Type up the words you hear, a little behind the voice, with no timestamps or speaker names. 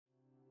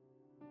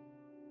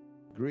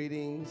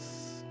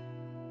Greetings,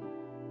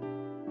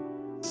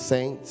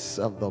 saints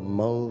of the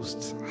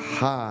Most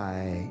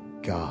High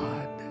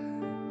God.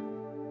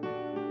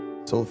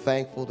 So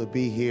thankful to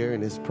be here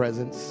in His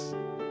presence,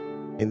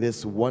 in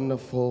this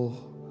wonderful,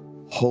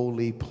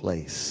 holy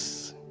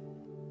place.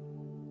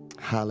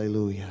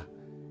 Hallelujah.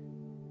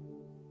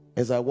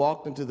 As I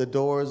walked into the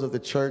doors of the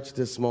church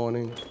this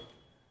morning,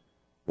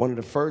 one of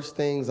the first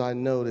things I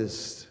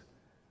noticed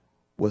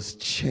was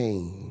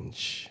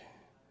change.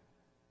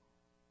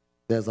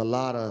 There's a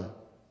lot of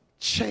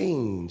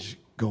change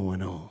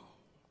going on.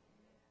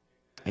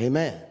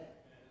 Amen.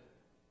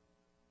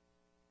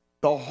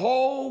 The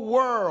whole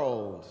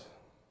world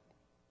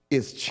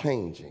is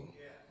changing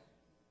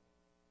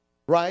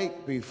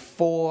right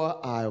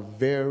before our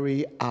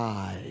very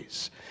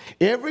eyes.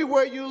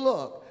 Everywhere you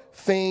look,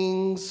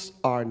 things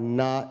are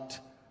not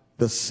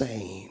the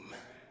same.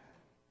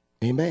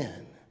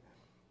 Amen.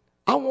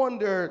 I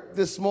wonder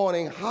this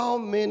morning how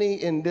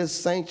many in this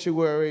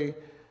sanctuary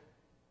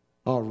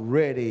are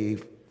ready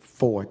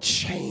for a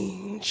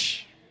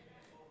change.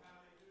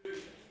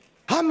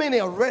 How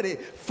many are ready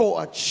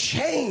for a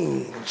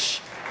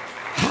change?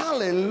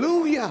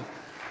 Hallelujah.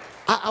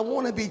 I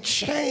want to be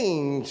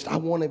changed. I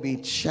want to be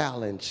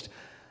challenged.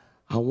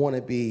 I want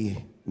to be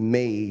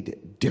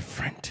made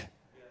different.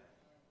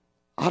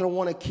 I don't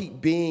want to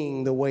keep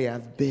being the way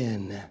I've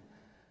been.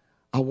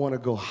 I want to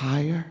go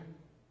higher.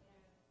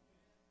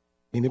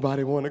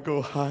 Anybody want to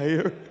go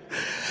higher?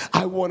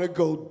 I want to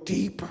go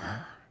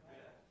deeper.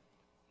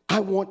 I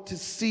want to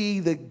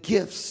see the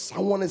gifts. I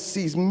want to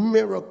see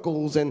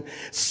miracles and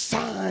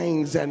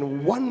signs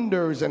and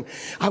wonders. And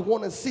I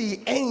want to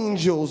see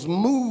angels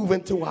move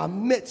into our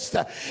midst.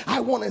 I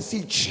want to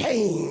see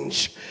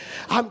change.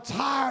 I'm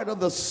tired of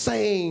the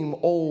same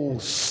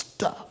old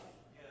stuff.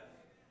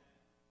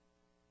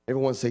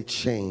 Everyone say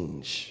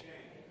change.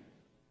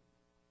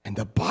 And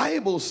the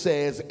Bible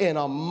says in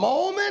a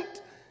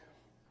moment,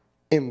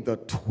 in the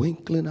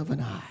twinkling of an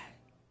eye,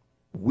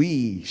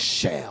 we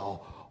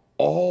shall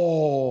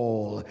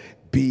all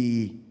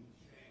be.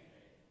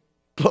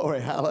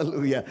 Glory,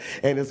 hallelujah.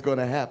 And it's going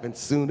to happen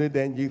sooner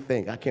than you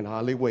think. I can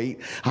hardly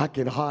wait. I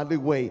can hardly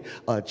wait.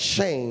 A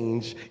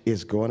change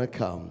is going to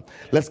come.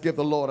 Let's give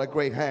the Lord a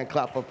great hand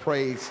clap of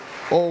praise.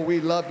 Oh, we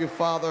love you,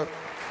 Father.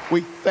 We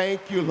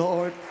thank you,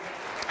 Lord.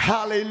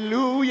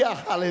 Hallelujah,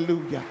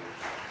 hallelujah.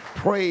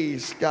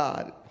 Praise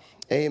God.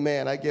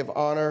 Amen. I give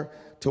honor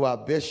to our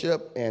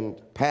bishop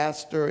and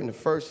pastor and the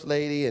first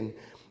lady and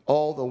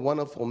all the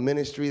wonderful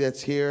ministry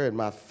that's here and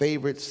my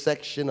favorite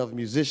section of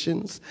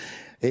musicians.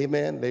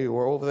 Amen. They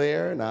were over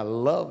there and I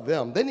love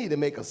them. They need to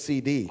make a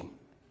CD.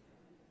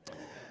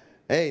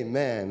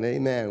 Amen.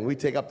 Amen. We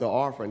take up the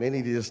offering. They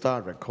need to just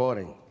start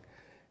recording.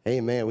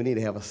 Amen. We need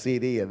to have a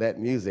CD of that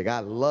music.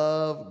 I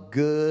love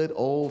good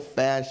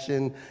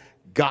old-fashioned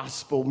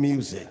gospel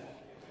music.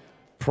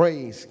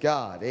 Praise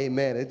God.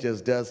 Amen. It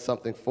just does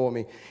something for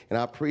me. And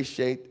I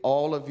appreciate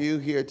all of you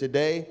here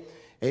today.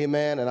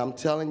 Amen. And I'm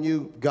telling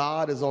you,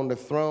 God is on the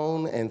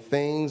throne and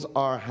things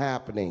are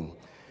happening.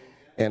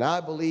 And I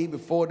believe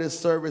before this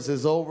service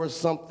is over,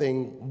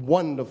 something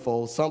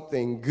wonderful,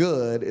 something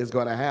good is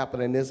going to happen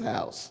in this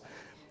house.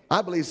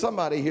 I believe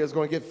somebody here is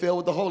going to get filled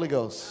with the Holy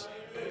Ghost.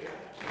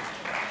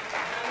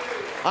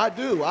 I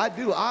do.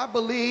 I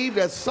believe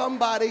that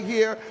somebody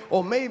here,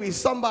 or maybe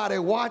somebody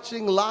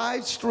watching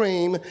live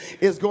stream,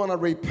 is going to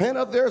repent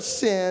of their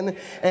sin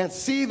and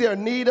see their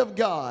need of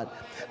God.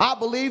 I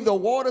believe the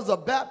waters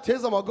of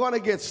baptism are going to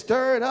get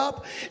stirred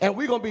up, and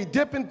we're going to be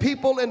dipping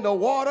people in the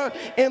water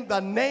in the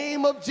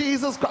name of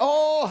Jesus Christ.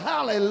 Oh,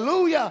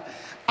 hallelujah.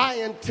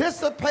 I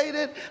anticipate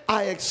it,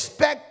 I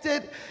expect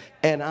it,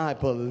 and I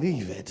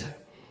believe it.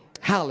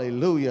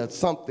 Hallelujah.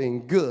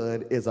 Something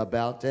good is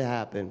about to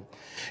happen.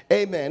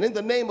 Amen. In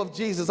the name of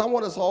Jesus, I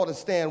want us all to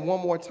stand one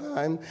more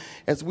time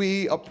as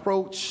we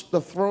approach the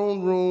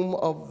throne room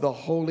of the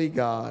Holy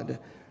God.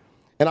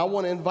 And I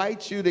want to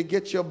invite you to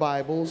get your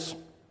Bibles.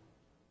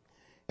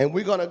 And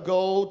we're going to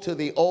go to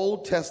the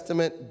Old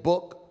Testament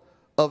book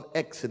of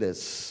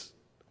Exodus.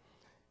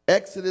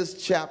 Exodus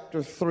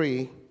chapter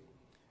 3.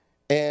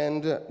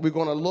 And we're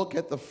going to look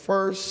at the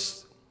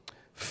first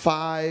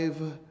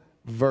 5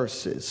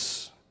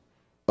 verses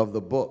of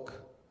the book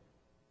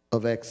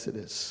of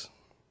Exodus.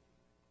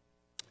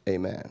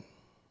 Amen.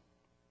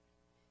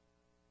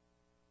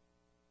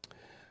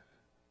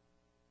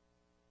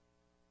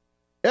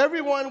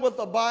 Everyone with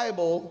a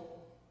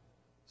Bible,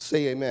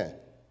 say amen.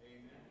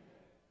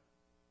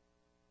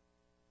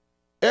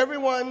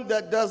 Everyone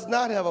that does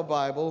not have a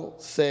Bible,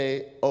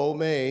 say, oh,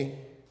 may.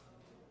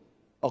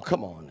 Oh,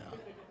 come on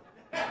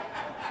now.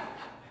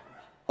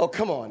 Oh,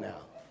 come on now.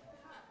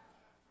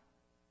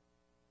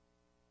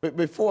 But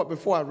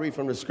before I read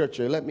from the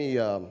scripture, let me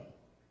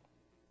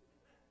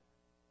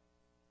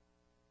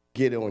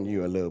get on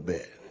you a little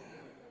bit.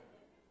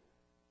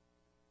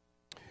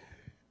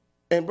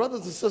 And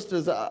brothers and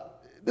sisters,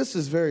 this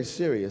is very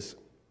serious.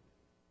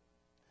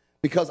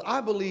 Because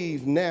I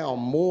believe now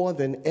more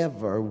than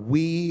ever,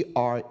 we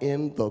are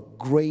in the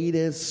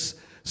greatest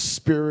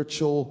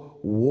spiritual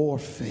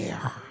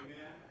warfare.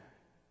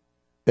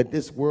 that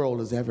this world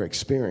has ever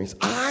experienced.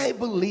 I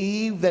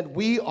believe that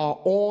we are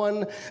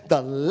on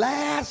the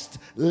last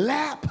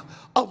lap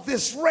of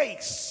this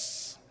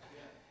race,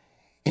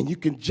 and you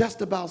can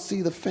just about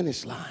see the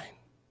finish line.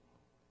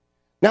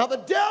 Now, the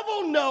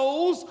devil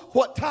knows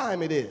what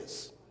time it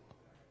is.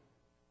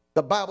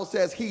 The Bible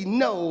says he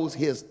knows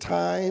his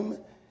time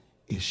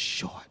is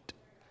short.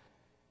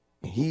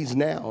 He's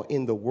now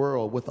in the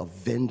world with a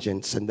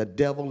vengeance, and the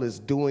devil is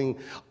doing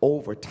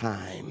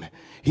overtime.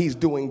 He's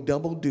doing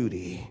double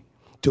duty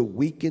to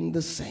weaken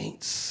the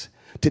saints,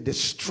 to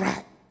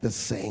distract the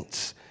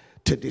saints,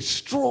 to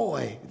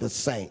destroy the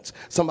saints.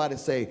 Somebody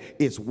say,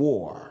 it's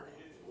war.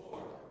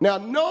 Now,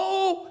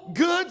 no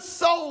good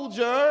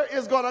soldier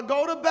is going to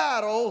go to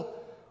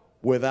battle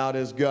without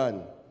his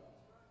gun.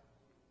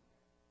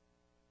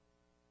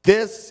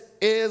 This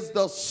is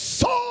the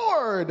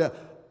sword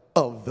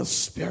of the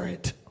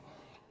Spirit.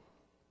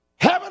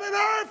 Heaven and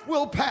earth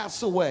will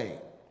pass away,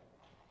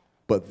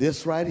 but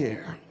this right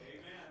here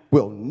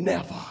will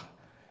never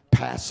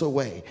pass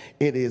away.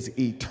 It is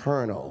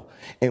eternal,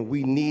 and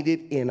we need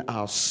it in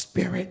our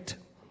spirit.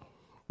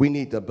 We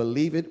need to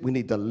believe it. We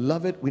need to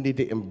love it. We need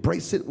to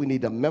embrace it. We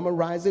need to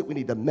memorize it. We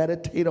need to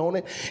meditate on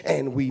it,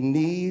 and we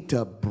need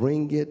to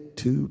bring it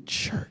to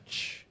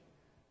church.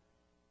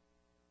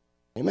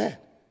 Amen.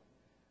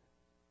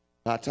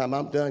 By the time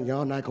I'm done,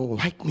 y'all not going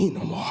to like me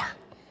no more.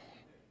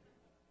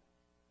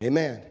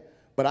 Amen.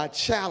 But I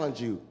challenge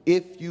you,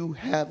 if you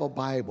have a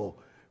Bible,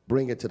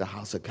 bring it to the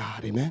house of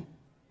God. Amen?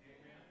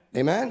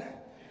 Amen?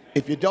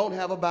 If you don't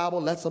have a Bible,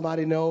 let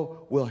somebody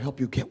know. We'll help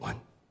you get one.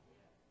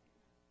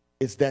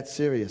 It's that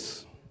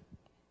serious.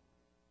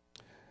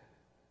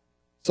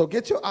 So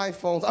get your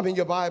iPhones,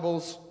 your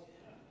Bibles.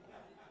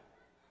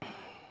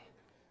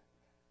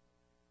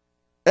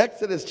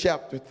 Exodus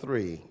chapter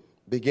 3,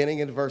 beginning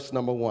in verse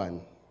number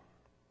 1.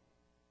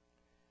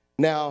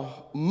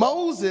 Now,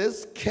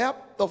 Moses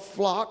kept the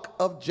flock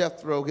of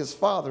Jethro, his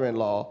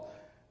father-in-law,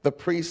 the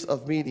priest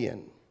of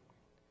Midian.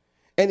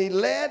 And he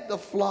led the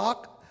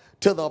flock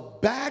to the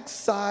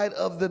backside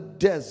of the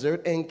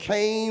desert and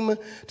came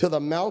to the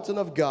mountain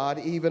of God,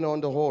 even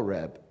unto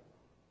Horeb.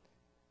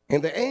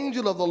 And the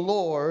angel of the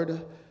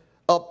Lord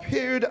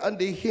appeared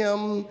unto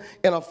him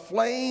in a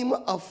flame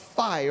of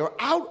fire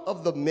out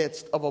of the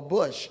midst of a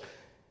bush.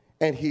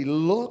 And he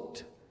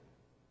looked,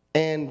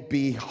 and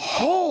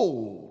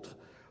behold,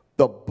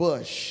 the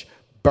bush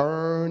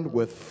burned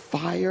with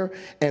fire,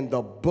 and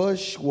the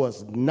bush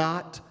was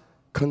not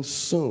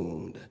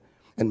consumed.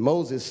 And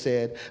Moses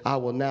said, I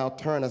will now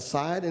turn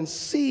aside and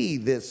see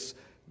this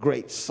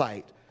great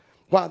sight,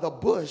 while the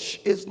bush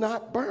is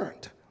not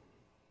burnt.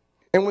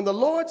 And when the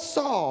Lord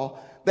saw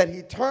that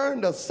he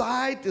turned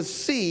aside to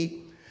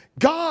see,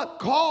 God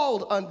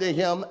called unto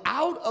him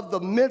out of the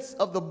midst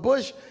of the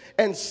bush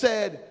and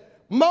said,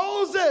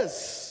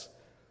 Moses,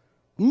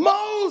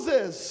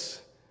 Moses.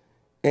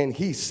 And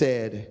he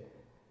said,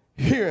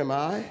 here am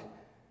I.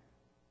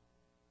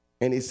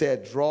 And he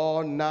said,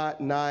 draw not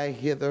nigh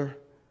hither.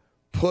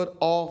 Put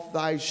off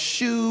thy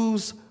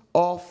shoes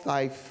off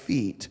thy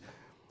feet,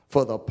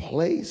 for the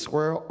place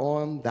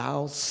whereon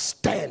thou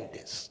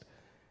standest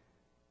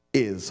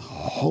is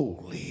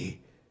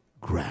holy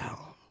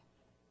ground.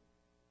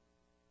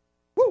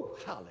 Woo,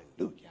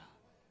 hallelujah.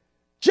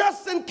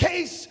 Just in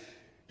case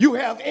you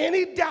have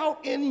any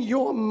doubt in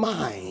your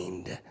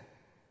mind,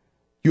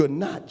 you're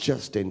not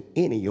just in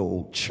any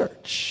old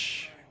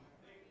church.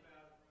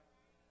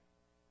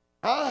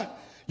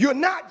 You're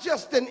not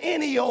just in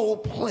any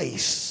old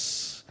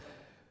place.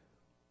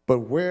 But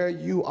where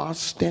you are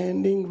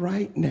standing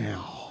right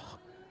now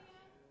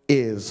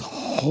is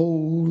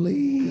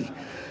holy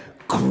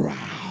ground.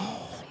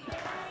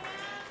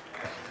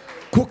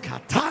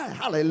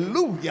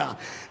 Hallelujah.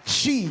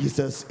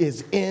 Jesus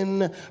is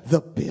in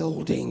the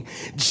building.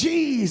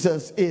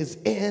 Jesus is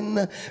in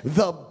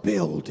the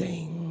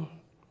building.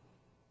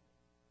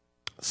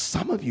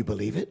 Some of you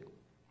believe it.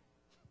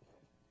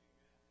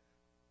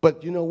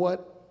 But you know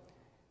what?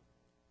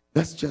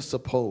 Let's just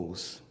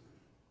suppose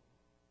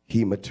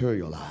he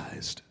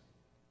materialized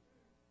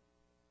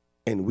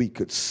and we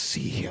could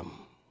see him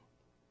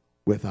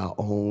with our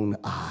own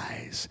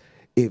eyes.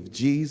 If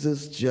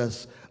Jesus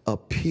just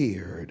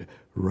appeared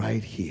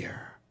right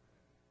here,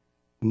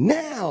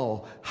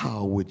 now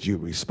how would you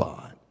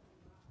respond?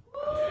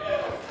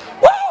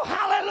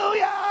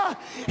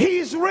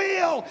 He's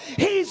real.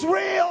 He's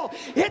real.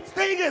 His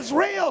thing is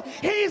real.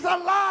 He's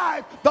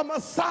alive. The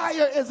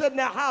Messiah is in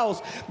the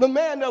house. The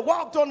man that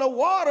walked on the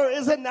water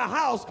is in the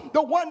house.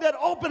 The one that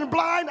opened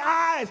blind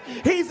eyes,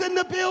 he's in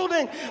the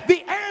building.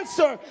 The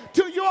answer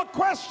to your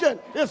question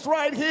is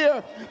right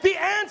here. The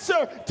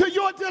answer to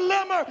your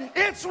dilemma,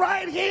 it's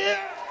right here.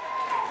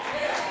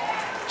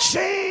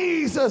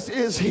 Jesus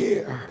is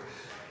here,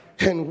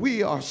 and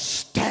we are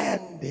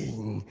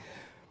standing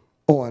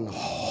on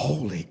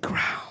holy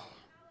ground.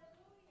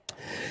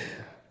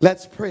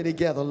 Let's pray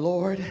together.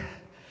 Lord,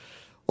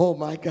 oh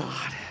my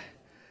God,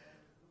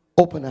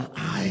 open our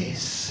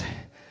eyes.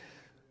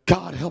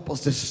 God, help us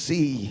to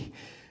see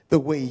the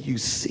way you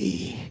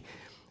see.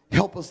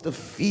 Help us to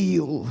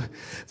feel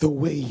the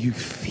way you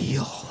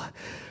feel.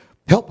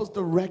 Help us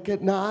to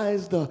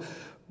recognize the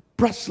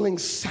rustling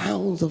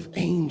sounds of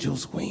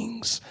angels'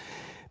 wings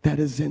that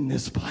is in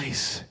this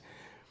place.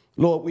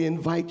 Lord, we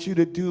invite you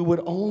to do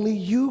what only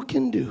you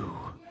can do.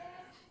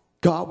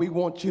 God, we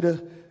want you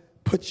to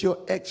put your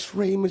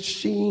x-ray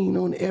machine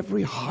on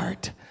every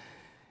heart.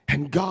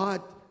 And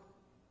God,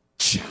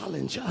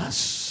 challenge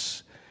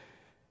us,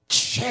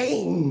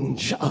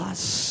 change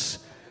us,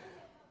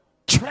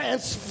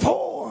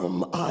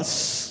 transform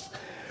us.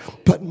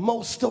 But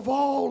most of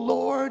all,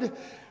 Lord,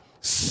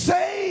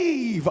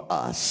 save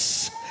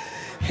us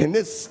in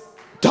this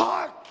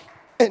dark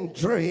and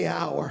dreary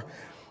hour.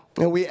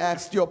 And we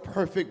ask your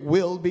perfect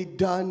will be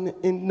done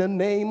in the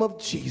name of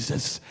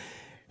Jesus.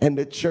 And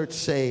the church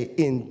say,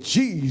 in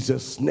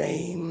Jesus'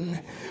 name.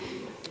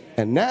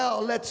 And now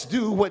let's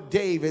do what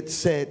David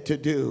said to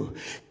do.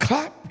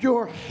 Clap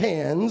your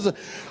hands,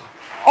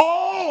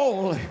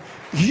 all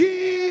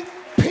ye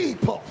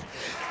people.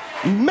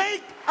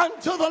 Make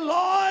unto the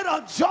Lord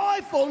a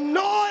joyful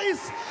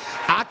noise.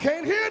 I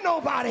can't hear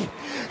nobody.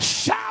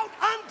 Shout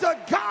unto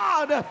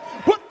God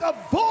with the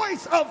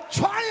voice of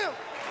triumph.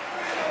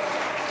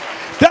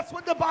 That's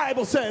what the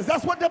Bible says.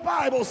 That's what the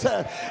Bible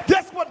says.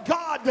 That's what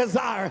God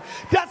desires.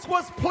 That's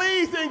what's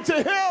pleasing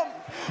to him.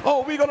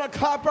 Oh, we're going to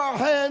clap our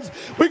hands.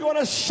 We're going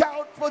to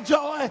shout for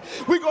joy.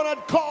 We're going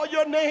to call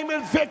your name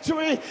in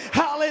victory.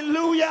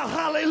 Hallelujah,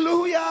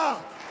 hallelujah.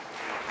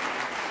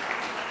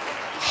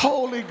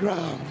 Holy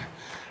ground.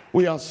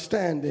 We are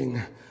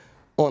standing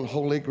on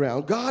holy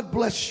ground. God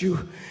bless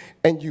you,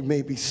 and you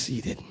may be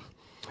seated.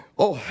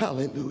 Oh,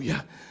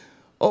 hallelujah.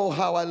 Oh,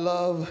 how I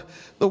love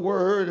the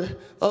word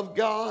of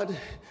God,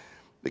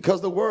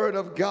 because the word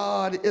of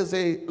God is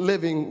a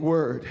living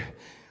word.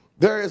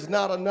 There is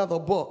not another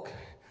book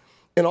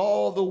in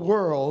all the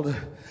world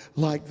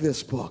like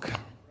this book.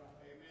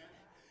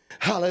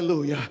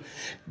 Hallelujah.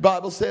 The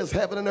Bible says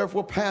heaven and earth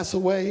will pass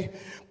away,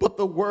 but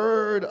the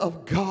word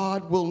of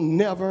God will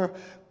never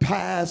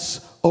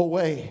pass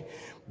away.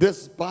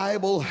 This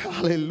Bible,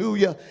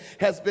 hallelujah,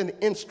 has been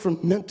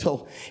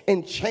instrumental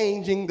in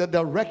changing the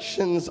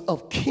directions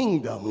of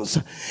kingdoms.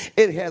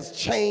 It has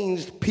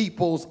changed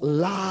people's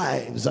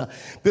lives.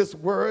 This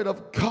word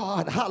of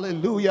God,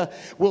 hallelujah,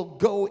 will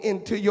go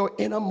into your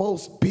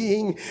innermost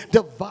being,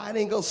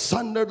 dividing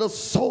asunder the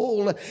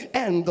soul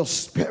and the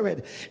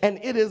spirit. And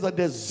it is a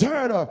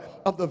discerner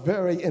of the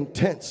very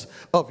intents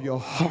of your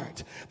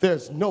heart.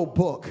 There's no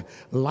book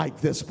like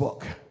this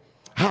book.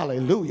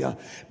 Hallelujah.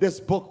 This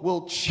book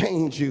will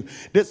change you.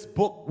 This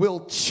book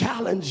will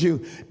challenge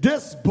you.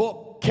 This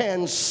book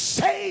can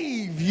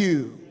save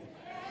you.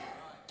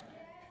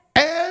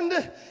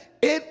 And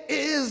it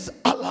is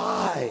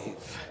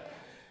alive.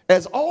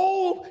 As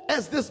old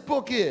as this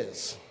book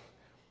is,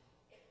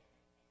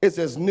 it's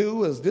as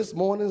new as this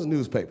morning's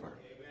newspaper.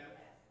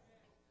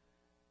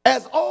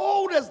 As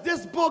old as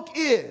this book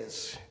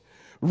is,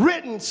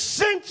 written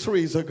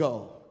centuries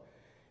ago,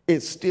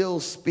 it still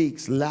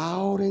speaks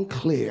loud and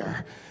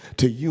clear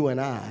to you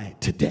and I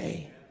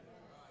today.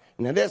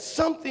 Now, there's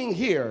something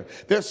here.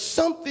 There's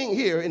something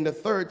here in the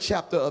 3rd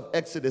chapter of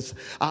Exodus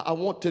I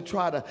want to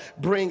try to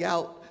bring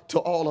out to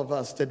all of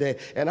us today.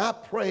 And I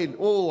pray,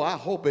 I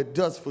hope it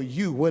does for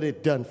you what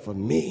it done for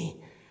me.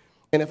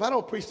 And if I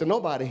don't preach to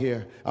nobody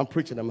here, I'm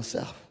preaching to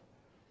myself.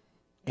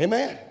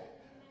 Amen.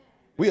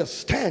 We are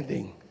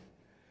standing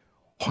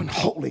on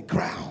holy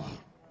ground.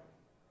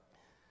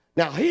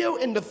 Now, here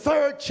in the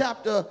 3rd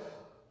chapter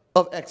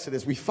of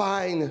Exodus, we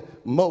find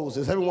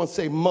Moses. Everyone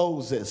say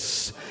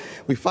Moses.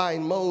 We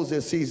find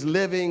Moses. He's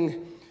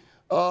living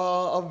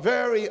a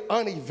very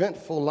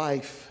uneventful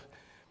life.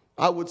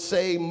 I would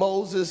say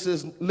Moses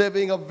is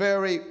living a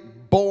very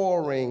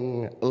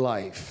boring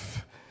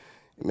life.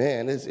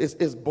 Man,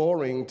 it's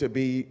boring to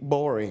be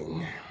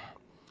boring.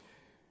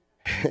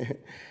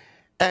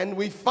 And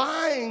we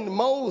find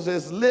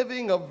Moses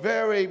living a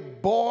very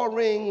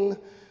boring,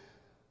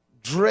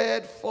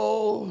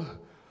 dreadful,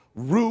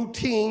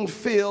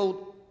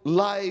 routine-filled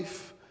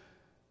life,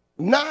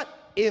 not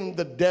in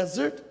the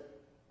desert,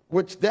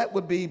 which that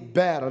would be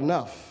bad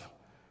enough,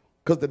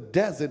 because the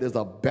desert is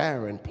a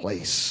barren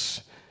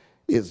place.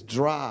 It's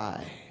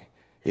dry,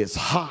 it's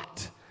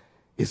hot,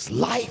 it's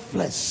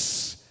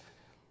lifeless.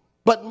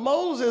 But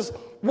Moses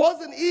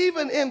wasn't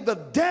even in the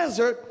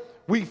desert.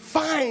 We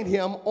find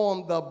him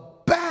on the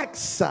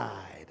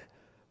backside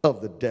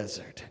of the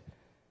desert.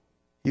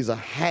 He's a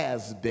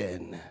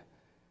has-been.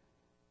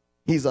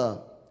 He's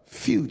a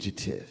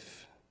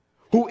fugitive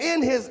who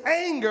in his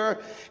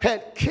anger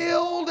had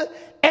killed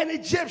an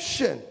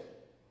Egyptian.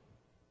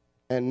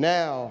 And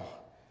now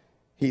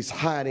he's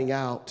hiding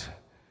out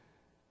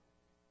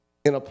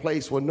in a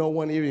place where no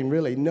one even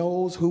really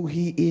knows who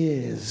he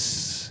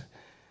is.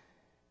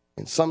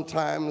 And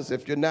sometimes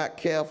if you're not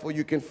careful,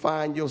 you can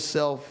find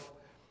yourself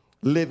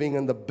living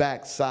in the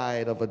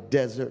backside of a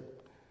desert.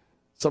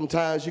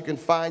 Sometimes you can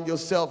find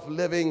yourself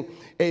living,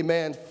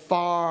 amen,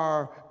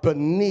 far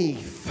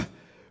beneath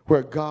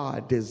where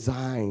God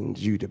designed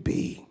you to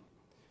be.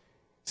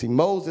 See,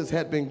 Moses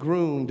had been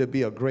groomed to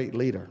be a great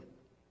leader.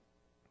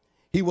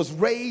 He was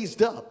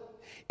raised up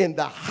in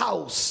the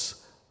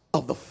house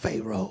of the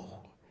Pharaoh.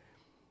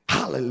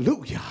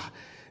 Hallelujah.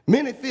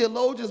 Many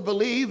theologians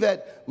believe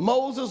that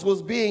Moses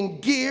was being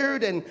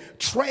geared and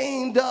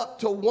trained up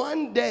to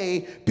one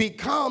day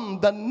become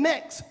the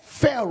next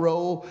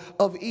Pharaoh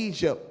of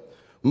Egypt.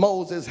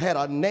 Moses had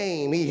a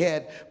name, he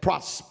had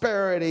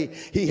prosperity,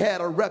 he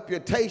had a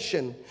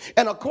reputation.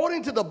 And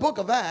according to the book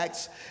of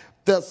Acts,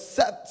 the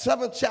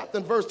 7th chapter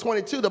and verse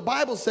 22, the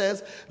Bible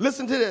says,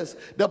 listen to this,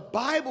 the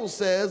Bible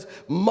says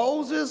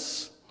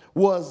Moses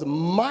was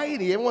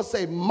mighty. Everyone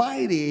say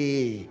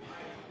mighty.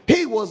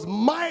 He was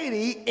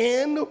mighty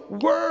in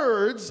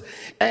words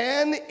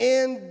and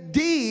in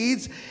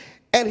deeds,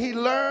 and he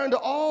learned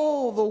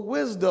all the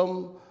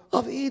wisdom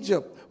of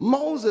Egypt.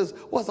 Moses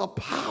was a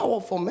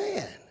powerful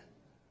man.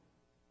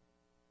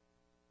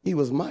 He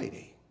was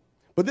mighty.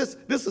 But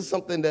this is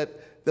something that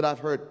I've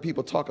heard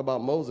people talk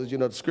about Moses. You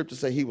know, the scriptures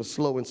say he was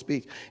slow in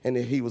speech and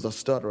that he was a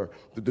stutterer.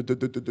 He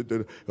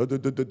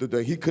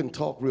couldn't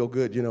talk real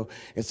good, you know,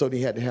 and so they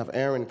had to have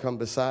Aaron come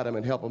beside him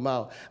and help him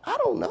out. I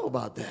don't know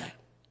about that.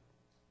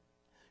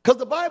 Because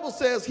the Bible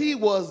says he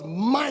was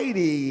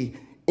mighty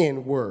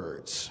in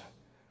words.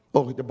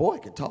 Oh, the boy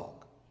could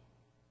talk.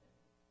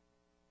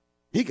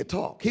 He could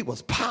talk. He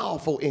was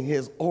powerful in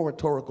his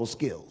oratorical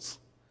skills.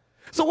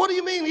 So what do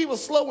you mean he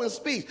was slow in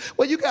speech?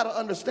 Well, you got to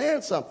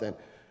understand something.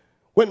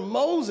 When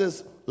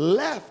Moses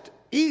left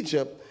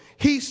Egypt,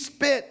 he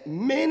spent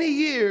many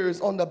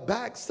years on the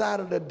backside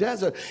of the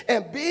desert.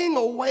 And being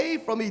away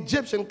from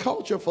Egyptian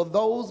culture for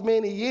those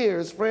many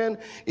years, friend,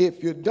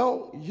 if you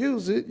don't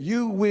use it,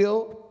 you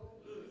will.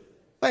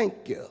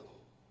 Thank you.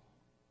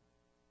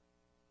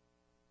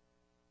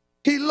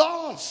 He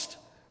lost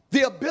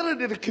the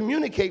ability to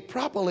communicate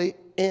properly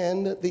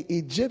in the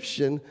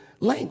Egyptian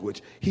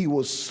language. He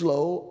was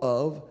slow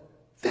of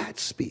that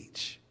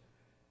speech.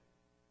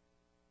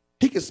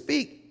 He could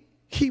speak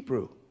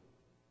Hebrew.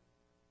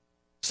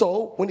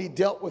 So when he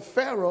dealt with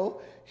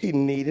Pharaoh, he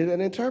needed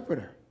an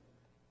interpreter.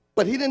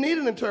 But he didn't need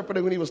an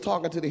interpreter when he was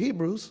talking to the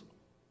Hebrews.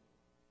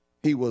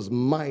 He was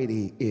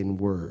mighty in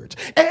words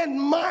and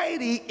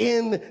mighty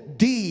in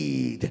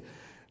deed.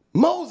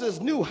 Moses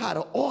knew how to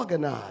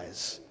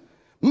organize.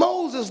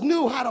 Moses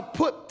knew how to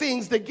put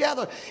things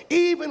together.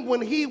 Even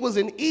when he was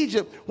in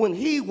Egypt, when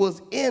he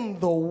was in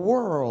the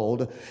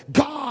world,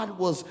 God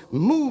was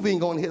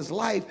moving on his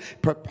life,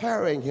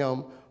 preparing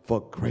him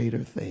for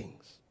greater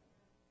things.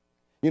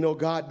 You know,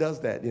 God does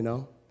that, you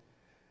know.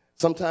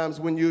 Sometimes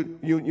when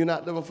you're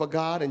not living for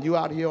God and you're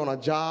out here on a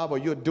job or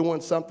you're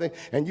doing something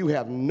and you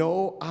have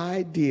no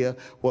idea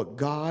what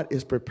God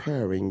is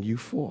preparing you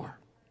for.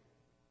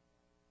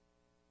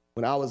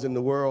 When I was in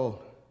the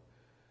world,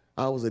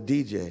 I was a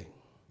DJ. I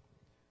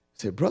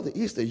said, Brother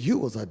Easter, you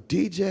was a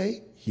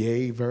DJ?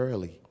 Yea,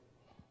 verily.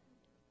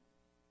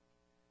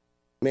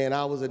 Man,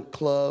 I was in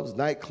clubs,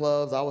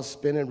 nightclubs. I was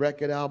spinning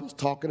record albums,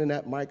 talking in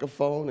that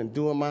microphone and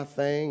doing my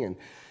thing and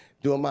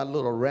doing my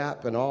little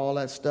rap and all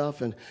that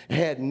stuff, and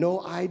had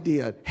no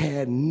idea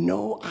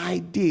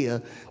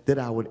that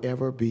I would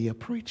ever be a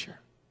preacher.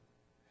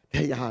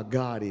 Tell you how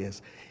God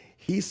is.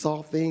 He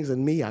saw things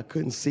in me I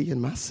couldn't see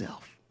in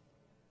myself.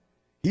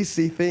 He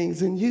see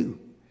things in you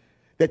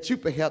that you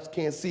perhaps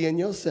can't see in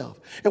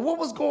yourself. And what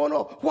was going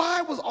on?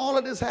 Why was all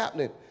of this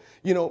happening?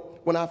 You know,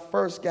 when I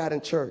first got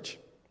in church,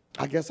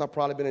 I guess I've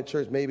probably been in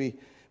church maybe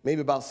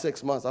about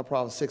 6 months. I'm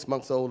probably 6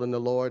 months old in the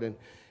Lord. And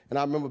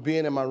I remember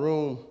being in my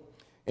room,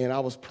 and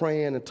I was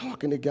praying and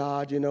talking to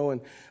God, you know,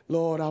 and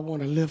Lord, I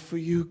want to live for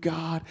you,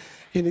 God.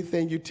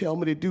 Anything you tell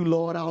me to do,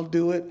 Lord, I'll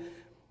do it.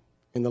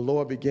 And the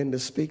Lord began to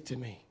speak to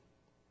me.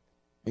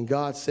 And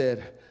God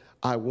said,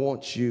 I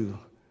want you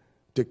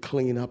to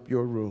clean up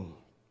your room.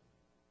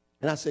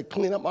 And I said,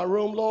 clean up my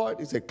room, Lord?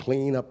 He said,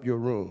 clean up your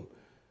room.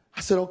 I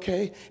said,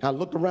 okay. And I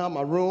looked around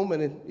my room,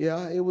 and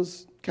it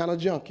was kind of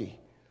junky.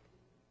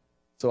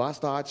 So I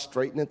started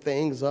straightening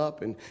things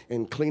up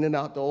and cleaning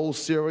out the old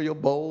cereal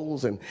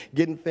bowls and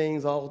getting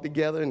things all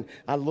together. And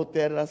I looked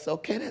at it. I said,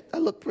 okay, that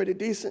looked pretty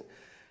decent.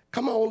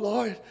 Come on,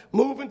 Lord,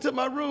 move into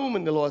my room.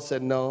 And the Lord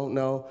said,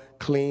 no,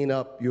 clean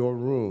up your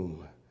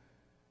room.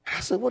 I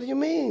said, what do you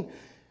mean?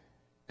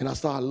 And I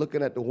started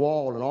looking at the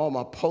wall and all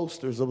my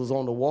posters that was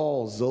on the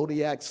wall,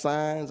 zodiac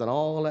signs and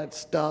all that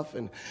stuff.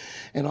 And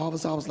all of a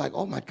sudden I was like,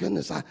 oh my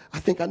goodness, I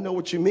think I know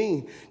what you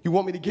mean. You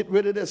want me to get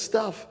rid of this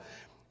stuff?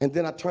 And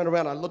then I turned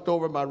around, I looked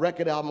over my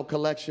record album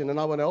collection, and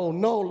I went, oh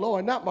no,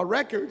 Lord, not my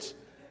records.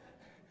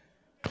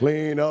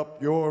 Clean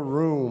up your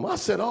room. I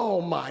said, oh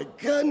my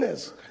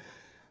goodness,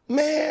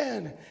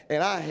 man.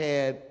 And I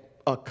had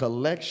a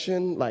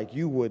collection like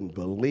you wouldn't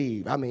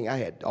believe. I mean, I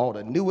had all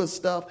the newest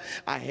stuff.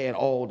 I had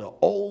all the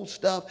old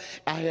stuff.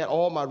 I had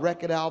all my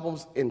record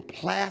albums in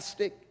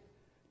plastic.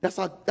 That's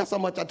how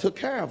much I took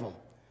care of them.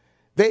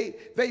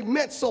 They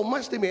meant so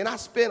much to me, and I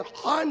spent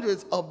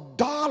hundreds of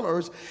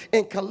dollars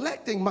in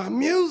collecting my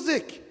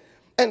music.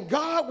 And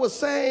God was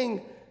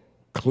saying,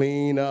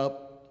 clean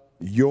up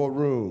your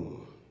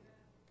room.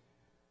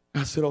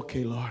 I said,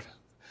 okay, Lord,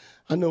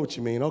 I know what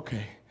you mean.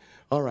 Okay.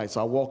 All right,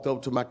 so I walked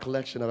over to my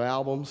collection of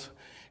albums,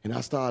 And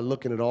I started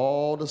looking at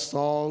all the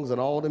songs and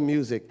all the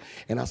music,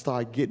 and I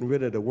started getting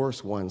rid of the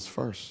worst ones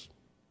first.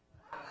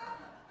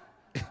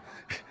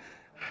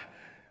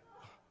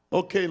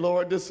 Okay,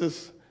 Lord, this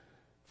is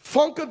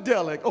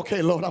Funkadelic.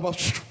 Okay, Lord, I'm going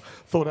to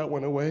throw that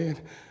one away.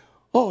 And,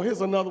 oh, here's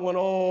another one.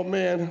 Oh,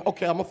 man.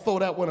 Okay, I'm going to throw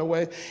that one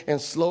away.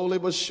 And slowly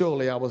but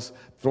surely, I was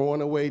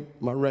throwing away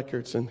my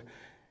records and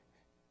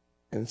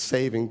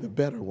saving the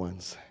better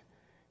ones.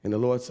 And the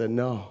Lord said,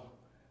 no,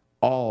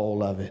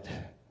 all of it.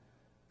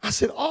 I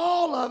said,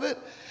 all of it?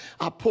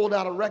 I pulled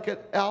out a record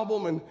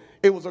album, and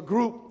it was a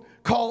group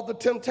called The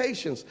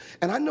Temptations.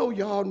 And I know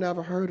y'all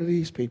never heard of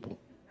these people.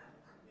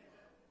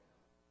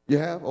 You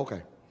have?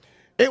 Okay.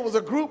 It was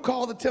a group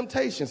called The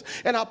Temptations.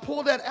 And I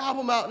pulled that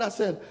album out, and I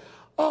said,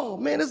 oh,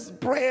 man, this is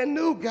brand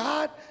new,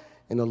 God.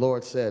 And the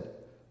Lord said,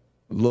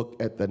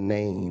 look at the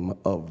name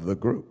of the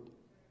group.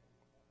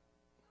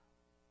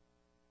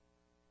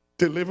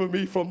 Deliver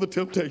me from the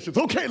temptations.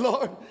 Okay,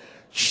 Lord.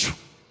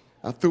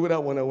 I threw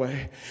that one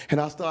away.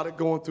 And I started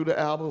going through the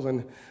albums,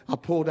 and I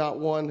pulled out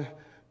one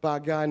by a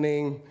guy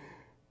named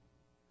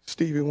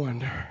Stevie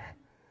Wonder.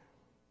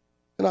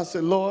 And I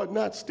said, Lord,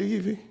 not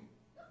Stevie.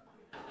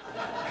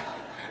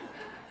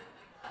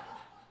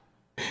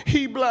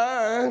 He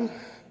blind.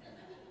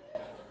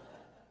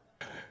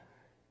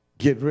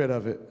 Get rid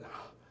of it.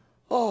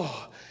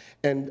 Oh,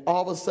 and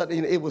all of a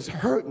sudden it was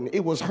hurting.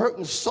 It was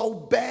hurting so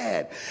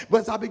bad.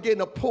 But as I began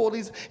to pull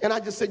these, and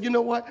I just said, you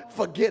know what?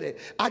 Forget it.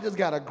 I just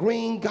got a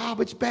green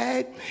garbage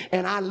bag,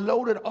 and I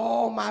loaded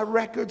all my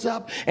records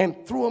up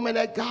and threw them in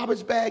that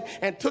garbage bag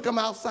and took them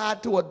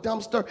outside to a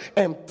dumpster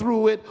and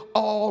threw it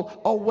all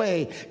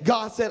away.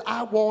 God said,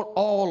 I want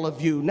all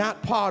of you,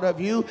 not part of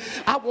you.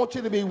 I want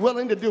you to be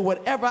willing to do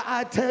whatever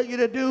I tell you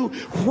to do,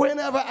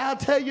 whenever I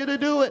tell you to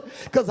do it,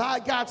 because I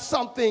got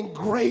something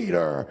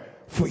greater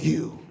for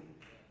you.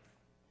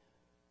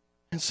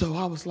 And so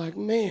I was like,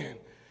 man.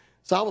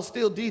 So I was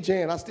still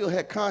DJing. I still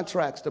had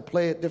contracts to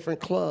play at different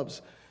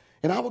clubs.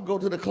 And I would go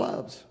to the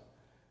clubs.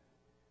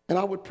 And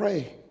I would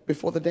pray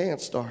before the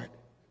dance started.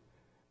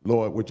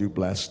 Lord, would you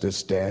bless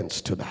this dance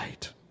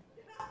tonight?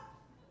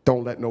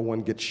 Don't let no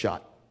one get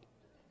shot.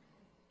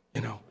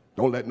 You know,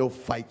 don't let no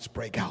fights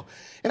break out.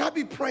 And I'd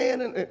be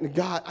praying, and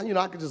God, you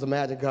know, I could just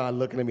imagine God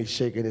looking at me,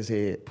 shaking his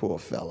head. Poor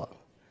fella.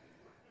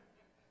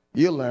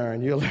 You'll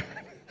learn.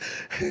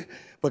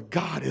 But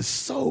God is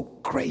so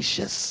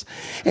gracious,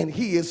 and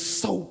he is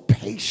so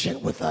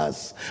patient with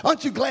us.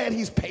 Aren't you glad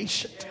he's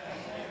patient?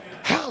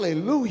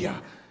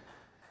 Hallelujah.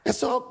 And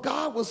so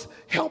God was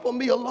helping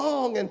me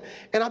along, and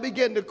I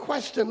began to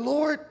question,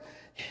 Lord,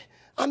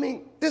 I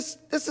mean, this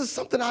is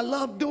something I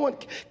love doing.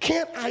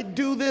 Can't I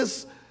do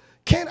this?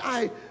 Can't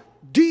I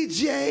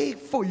DJ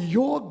for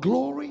your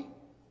glory?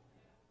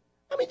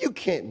 I mean, you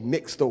can't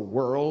mix the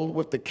world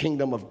with the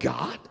kingdom of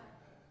God.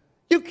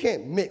 You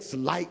can't mix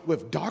light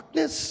with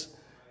darkness.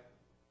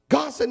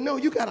 God said, no,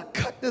 you got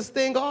to cut this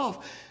thing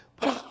off.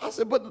 But I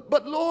said,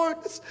 but Lord,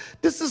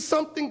 this is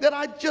something that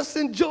I just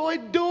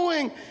enjoyed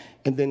doing.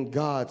 And then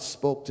God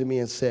spoke to me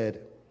and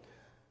said,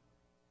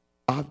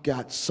 I've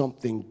got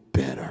something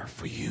better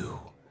for you.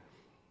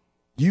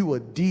 You a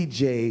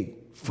DJ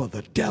for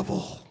the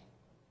devil.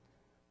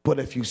 But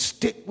if you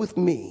stick with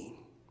me,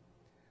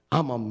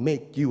 I'm going to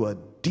make you a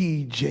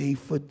DJ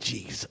for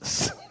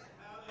Jesus.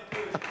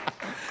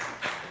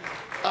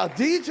 A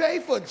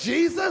DJ for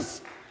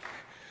Jesus?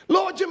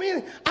 Lord, you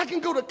mean I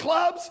can go to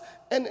clubs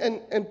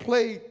and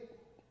play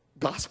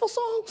gospel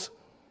songs?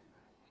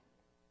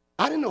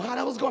 I didn't know how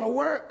that was going to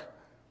work.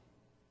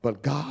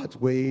 But God's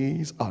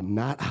ways are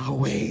not our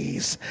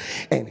ways,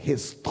 and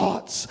his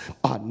thoughts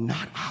are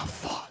not our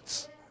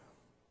thoughts.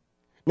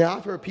 Now,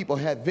 I've heard people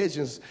have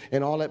visions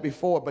and all that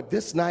before, but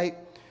this night,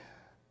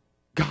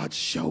 God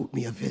showed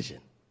me a vision.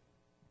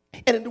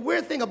 And the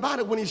weird thing about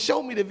it, when he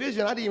showed me the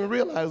vision, I didn't even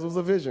realize it was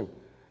a vision.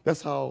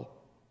 That's how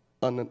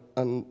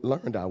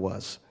unlearned I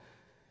was.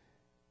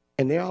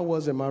 And there I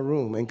was in my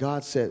room, and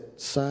God said,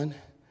 son,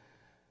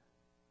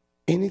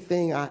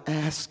 anything I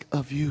ask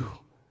of you,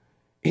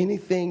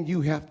 anything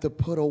you have to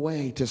put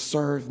away to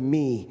serve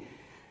me,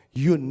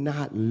 you're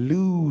not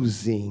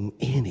losing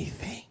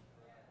anything.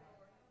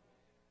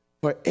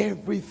 For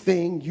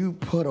everything you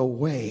put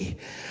away,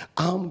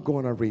 I'm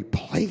going to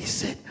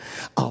replace it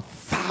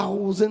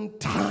 1,000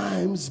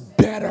 times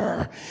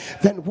better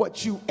than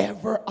what you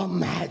ever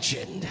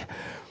imagined.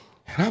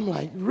 And I'm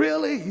like,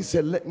 really? He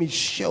said, let me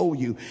show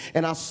you.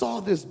 And I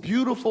saw this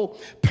beautiful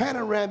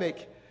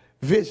panoramic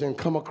vision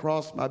come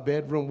across my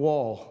bedroom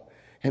wall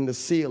and the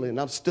ceiling.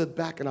 I've stood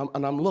back and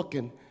I'm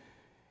looking.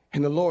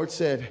 And the Lord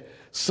said,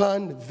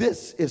 son,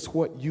 this is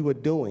what you are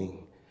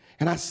doing.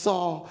 And I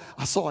saw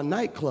a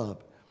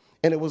nightclub.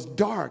 And it was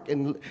dark,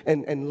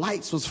 and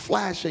lights was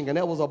flashing, and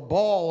there was a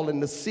ball in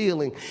the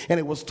ceiling, and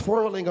it was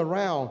twirling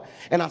around.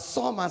 And I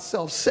saw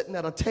myself sitting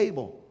at a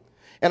table,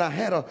 and I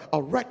had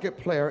a record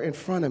player in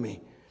front of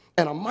me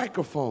and a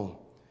microphone.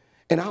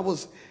 And I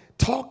was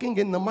talking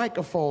in the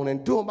microphone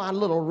and doing my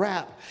little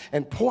rap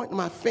and pointing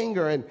my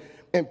finger,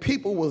 and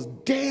people was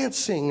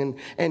dancing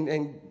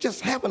and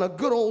just having a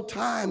good old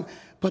time,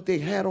 but they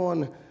had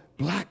on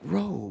black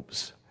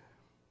robes.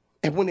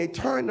 And when they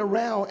turned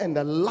around and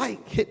the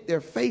light hit their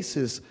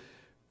faces,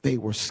 they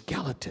were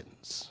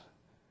skeletons.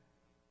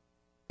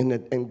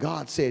 And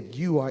God said,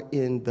 you are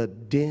in the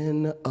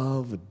den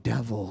of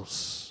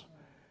devils.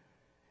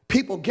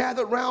 People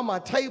gathered around my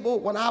table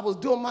when I was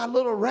doing my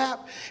little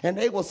rap, and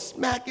they were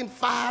smacking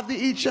five to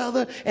each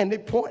other, and they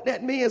pointed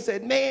at me and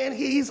said, man,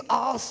 he's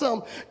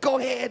awesome. Go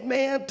ahead,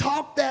 man,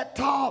 talk that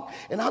talk.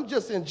 And I'm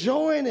just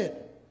enjoying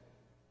it.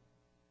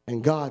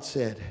 And God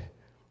said,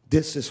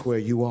 this is where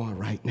you are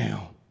right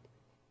now.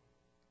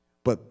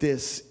 But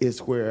this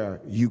is where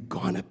you're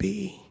gonna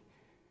be.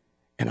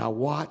 And I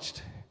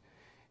watched,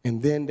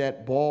 and then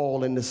that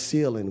ball in the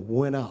ceiling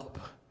went up,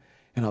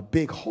 and a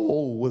big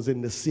hole was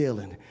in the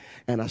ceiling,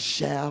 and a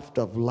shaft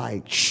of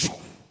light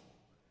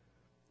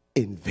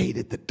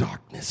invaded the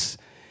darkness,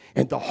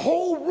 and the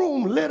whole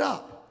room lit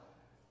up.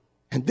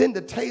 And then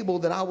the table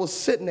that I was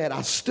sitting at,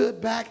 I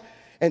stood back,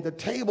 and the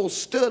table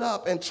stood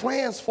up and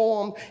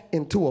transformed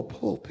into a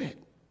pulpit.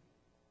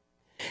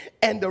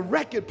 And the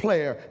record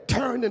player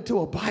turned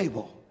into a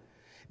Bible,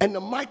 and the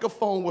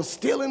microphone was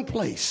still in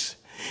place.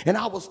 And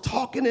I was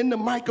talking in the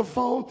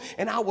microphone,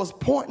 and I was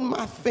pointing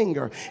my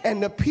finger,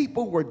 and the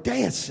people were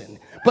dancing.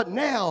 But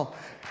now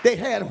they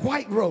had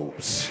white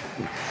robes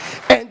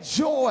and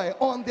joy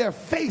on their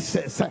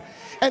faces.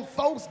 And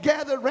folks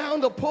gathered around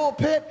the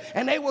pulpit,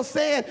 and they were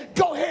saying,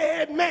 go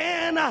ahead,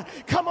 man.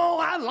 Come on,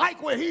 I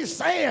like what he's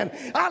saying.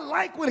 I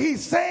like what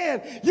he's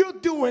saying. You're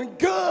doing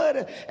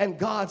good. And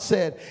God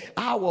said,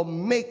 I will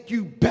make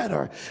you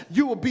better.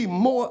 You will be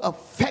more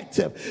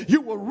effective. You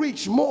will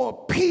reach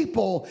more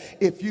people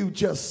if you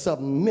just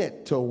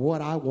submit to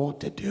what I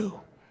want to do.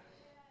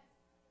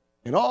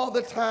 And all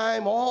the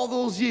time, all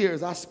those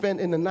years I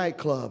spent in the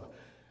nightclub,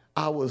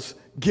 I was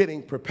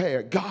getting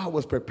prepared. God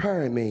was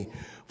preparing me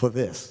for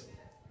this.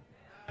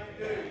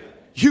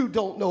 You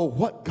don't know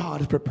what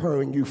God is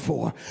preparing you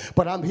for,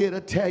 but I'm here to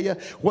tell you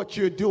what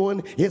you're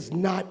doing is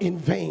not in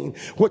vain.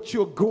 What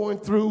you're going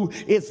through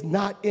is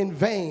not in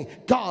vain.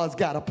 God's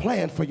got a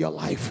plan for your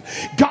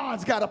life.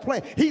 God's got a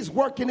plan. He's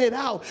working it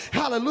out.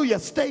 Hallelujah.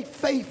 Stay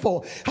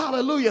faithful.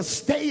 Hallelujah.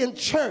 Stay in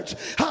church.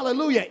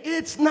 Hallelujah.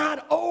 It's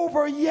not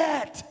over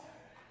yet.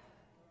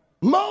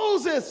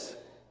 Moses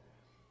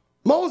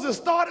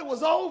thought it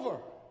was over.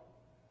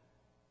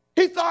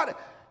 He thought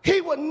he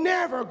would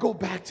never go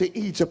back to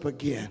Egypt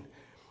again.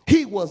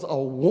 He was a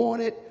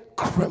wanted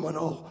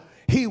criminal.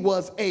 He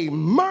was a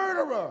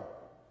murderer.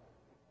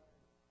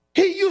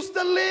 He used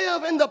to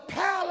live in the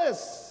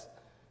palace,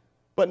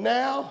 but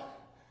now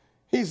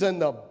he's in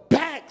the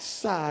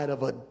backside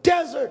of a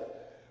desert,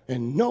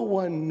 and no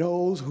one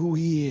knows who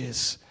he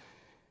is.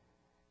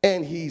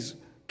 And he's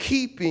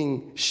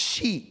keeping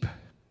sheep,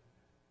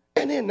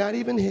 and they're not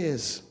even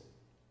his.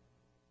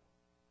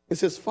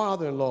 It's his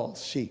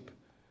father-in-law's sheep.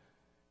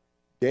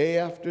 Day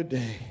after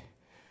day,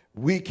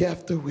 week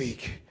after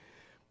week,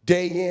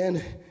 day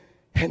in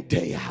and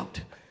day out,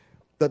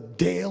 the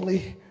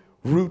daily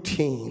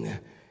routine.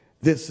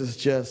 This is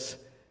just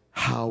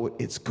how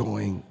it's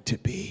going to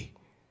be.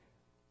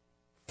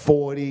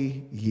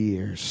 40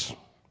 years.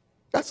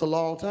 That's a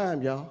long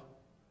time, y'all.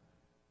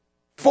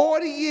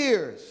 40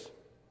 years.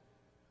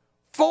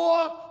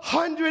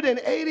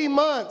 480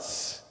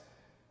 months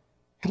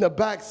in the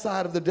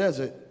backside of the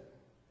desert.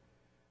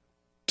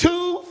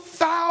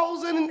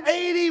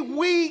 2,080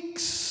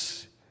 weeks.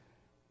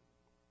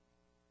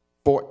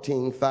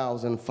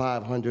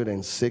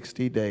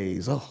 14,560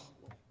 days. Oh,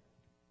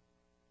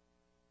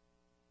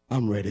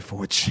 I'm ready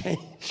for a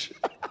change.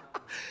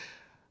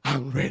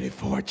 I'm ready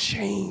for a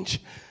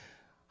change.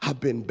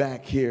 I've been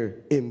back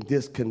here in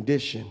this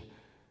condition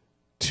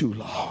too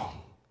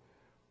long.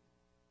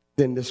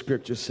 Then the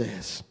scripture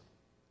says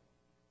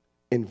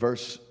in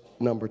verse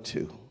number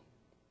 2,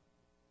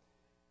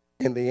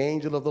 and the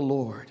angel of the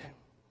Lord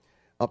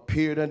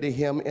appeared unto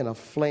him in a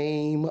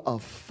flame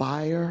of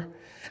fire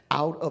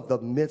out of the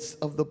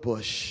midst of the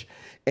bush.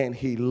 And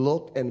he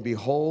looked, and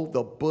behold,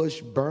 the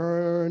bush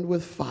burned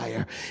with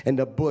fire, and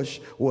the bush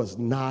was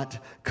not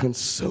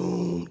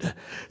consumed.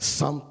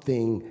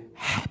 Something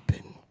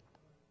happened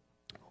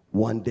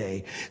one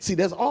day. See,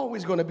 there's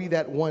always going to be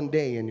that one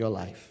day in your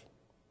life.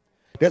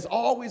 There's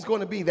always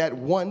going to be that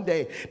one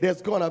day.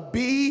 There's going to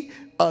be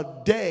a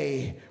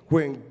day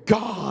when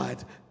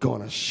God's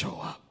going to show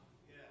up.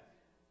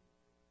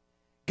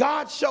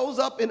 God shows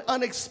up in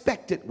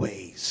unexpected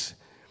ways.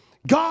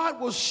 God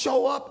will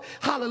show up,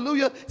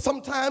 hallelujah,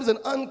 sometimes in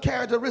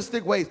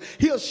uncharacteristic ways.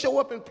 He'll show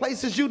up in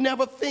places you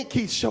never think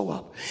he'd show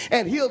up.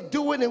 And he'll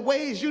do it in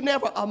ways you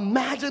never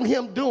imagined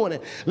him doing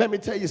it. Let me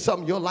tell you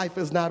something, your life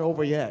is not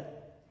over yet.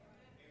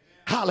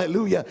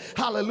 Hallelujah,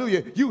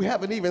 hallelujah. You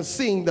haven't even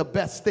seen the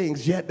best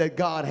things yet that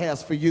God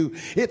has for you.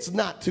 It's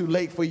not too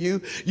late for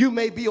you. You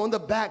may be on the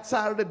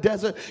backside of the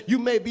desert. You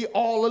may be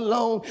all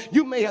alone.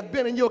 You may have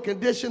been in your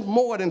condition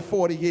more than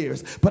 40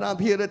 years. But I'm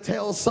here to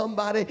tell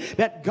somebody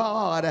that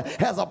God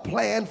has a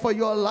plan for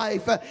your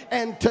life.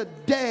 And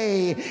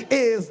today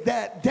is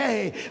that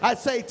day. I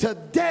say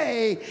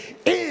today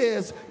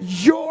is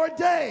your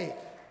day.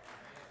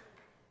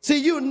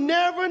 See, you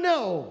never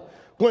know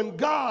when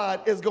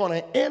God is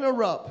going to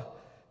interrupt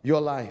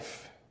your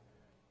life.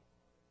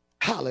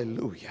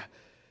 Hallelujah.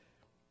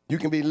 You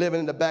can be living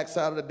in the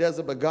backside of the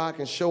desert, but God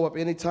can show up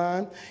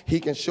anytime. He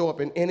can show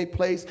up in any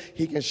place.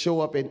 He can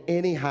show up in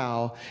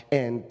anyhow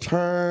and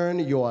turn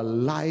your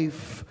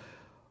life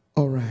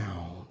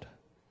around.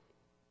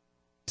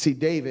 See,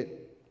 David,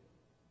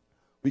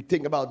 we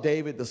think about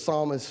David, the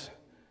psalmist.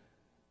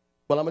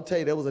 Well, I'm going to tell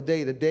you, there was a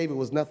day that David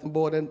was nothing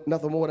more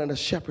than a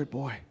shepherd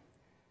boy.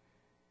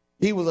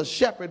 He was a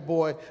shepherd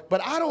boy,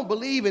 but I don't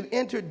believe it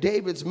entered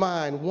David's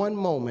mind one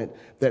moment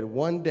that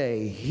one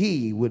day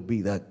he would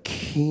be the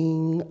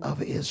king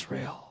of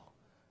Israel.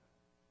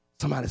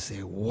 Somebody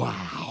say,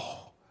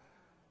 wow.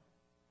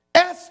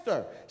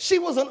 Esther, she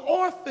was an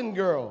orphan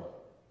girl,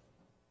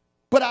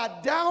 but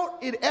I doubt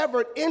it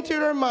ever entered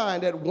her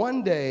mind that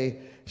one day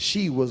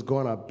she was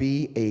going to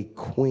be a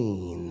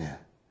queen.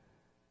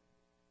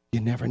 You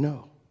never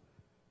know.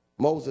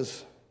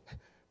 Moses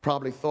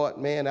probably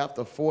thought, man,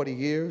 after 40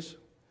 years,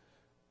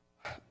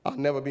 I'll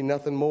never be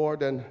nothing more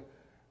than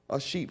a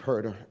sheep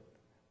herder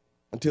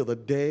until the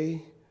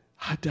day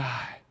I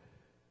die.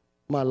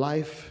 My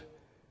life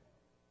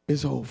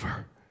is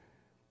over.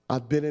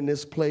 I've been in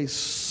this place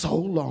so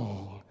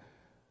long,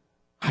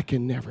 I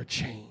can never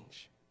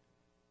change.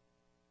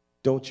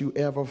 Don't you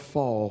ever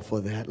fall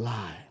for that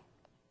lie.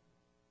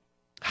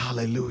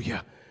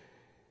 Hallelujah.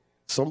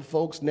 Some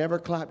folks never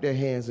clap their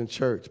hands in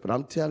church, but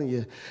I'm telling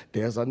you,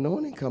 there's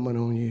anointing coming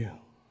on you.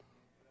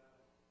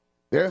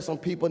 There are some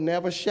people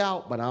never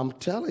shout, but I'm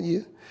telling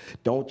you,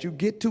 don't you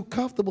get too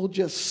comfortable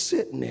just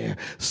sitting there.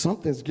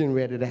 Something's getting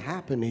ready to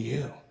happen to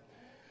you.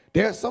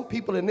 There are some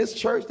people in this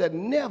church that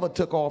never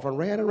took off and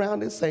ran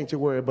around this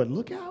sanctuary, but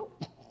look out.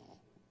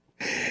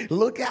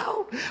 Look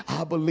out.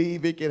 I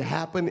believe it can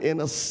happen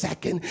in a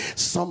second.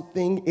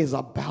 Something is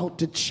about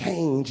to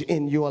change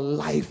in your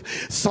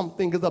life.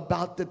 Something is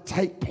about to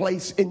take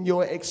place in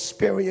your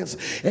experience.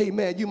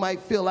 Amen. You might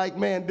feel like,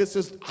 man, this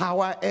is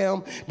how I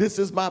am. This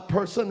is my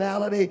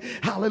personality.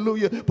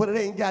 Hallelujah. But it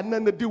ain't got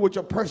nothing to do with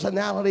your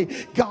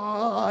personality.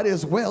 God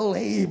is well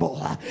able.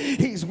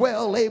 He's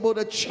well able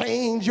to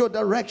change your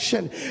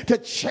direction, to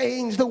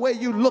change the way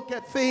you look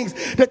at things,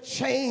 to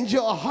change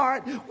your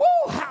heart.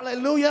 Woo,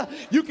 hallelujah.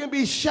 You can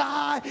be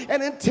shy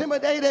and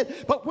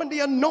intimidated, but when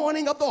the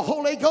anointing of the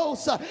Holy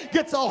Ghost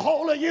gets a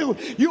hold of you,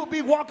 you'll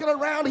be walking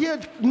around here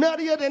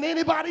nuttier than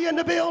anybody in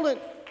the building.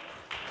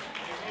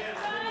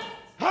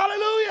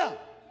 Hallelujah.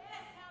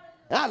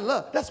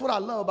 That's what I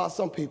love about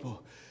some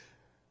people.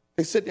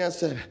 They sit there and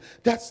say,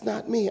 that's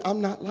not me. I'm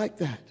not like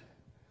that.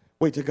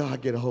 Wait till God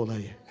get a hold of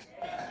you.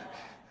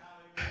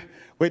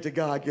 Wait till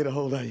God get a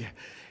hold of you.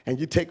 And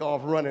you take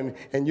off running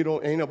and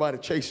ain't nobody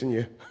chasing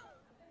you.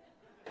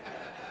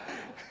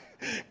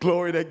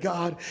 Glory to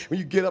God. When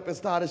you get up and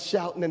started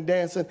shouting and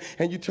dancing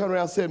and you turn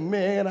around and say,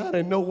 man, I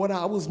didn't know what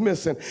I was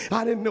missing.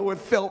 I didn't know it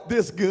felt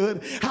this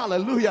good.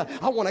 Hallelujah.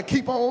 I want to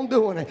keep on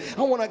doing it.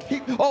 I want to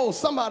keep,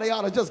 somebody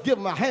ought to just give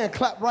them a hand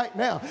clap right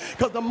now.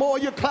 Because the more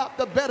you clap,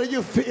 the better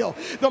you feel.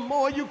 The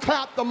more you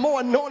clap, the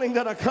more anointing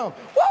that'll come.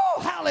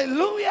 Woo,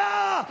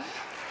 hallelujah.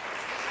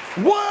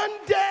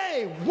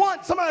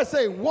 Somebody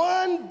say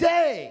one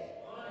day.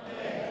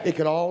 It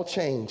could all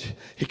change.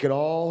 It could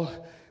all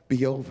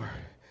be over.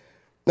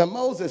 Now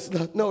Moses,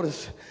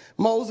 notice,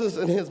 Moses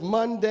in his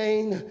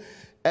mundane,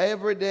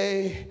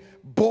 everyday,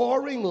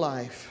 boring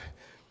life,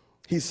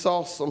 he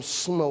saw some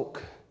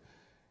smoke.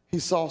 He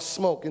saw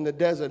smoke in the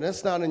desert.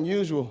 That's not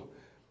unusual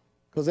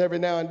because every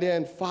now and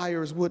then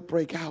fires would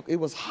break out. It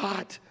was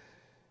hot.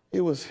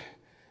 It was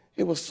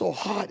so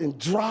hot and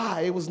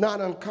dry. It was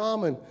not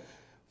uncommon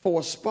for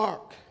a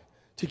spark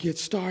to get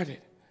started.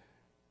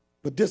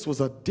 But this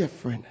was a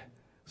different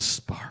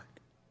spark.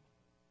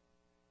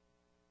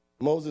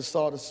 Moses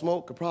saw the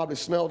smoke, could probably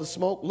smell the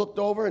smoke, looked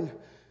over and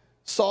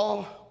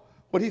saw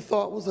what he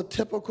thought was a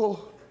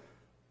typical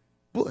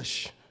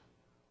bush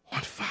on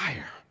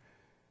fire.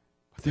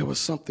 But there was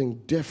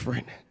something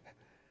different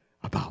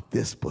about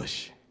this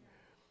bush.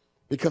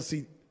 Because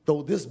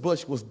though this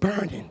bush was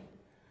burning,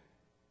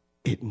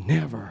 it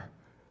never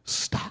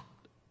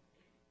stopped.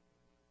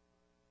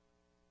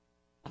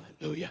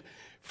 Hallelujah.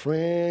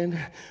 Friend,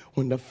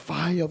 when the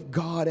fire of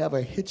God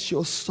ever hits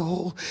your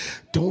soul,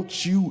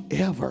 don't you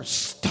ever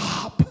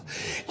stop.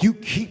 You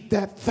keep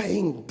that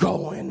thing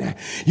going.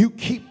 You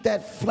keep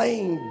that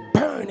flame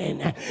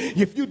burning.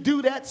 If you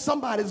do that,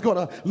 somebody's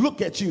going to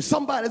look at you.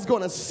 Somebody's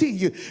going to see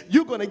you.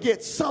 You're going to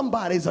get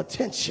somebody's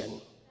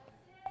attention.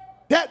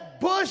 That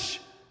bush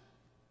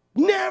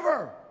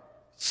never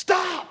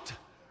stopped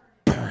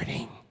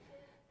burning.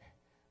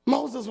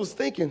 Moses was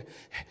thinking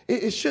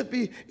it should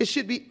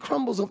be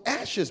crumbles of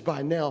ashes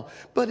by now,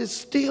 but it's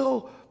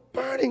still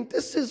burning.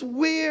 This is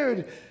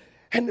weird.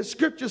 And the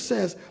scripture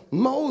says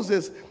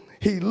Moses,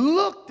 he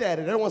looked at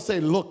it. I don't want to say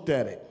looked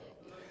at it.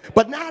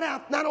 But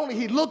not only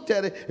he looked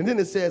at it, and then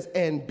it says,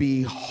 and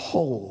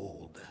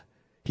behold,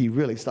 he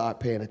really started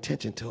paying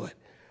attention to it.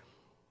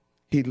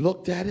 He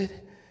looked at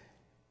it,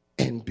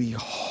 and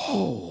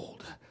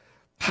behold,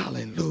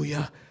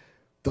 hallelujah,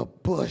 the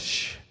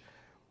bush,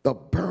 the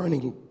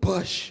burning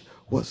bush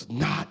was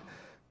not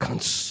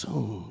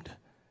consumed.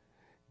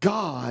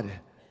 God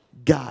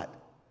got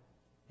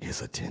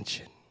his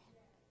attention.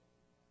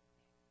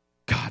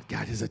 God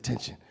got his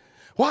attention.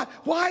 Why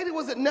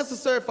was it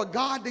necessary for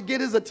God to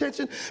get his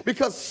attention?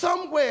 Because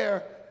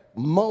somewhere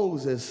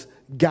Moses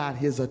got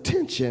his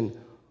attention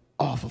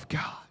off of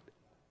God.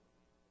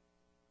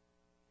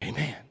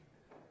 Amen.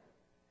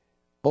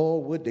 Oh,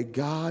 would to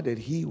God that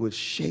he would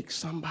shake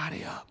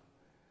somebody up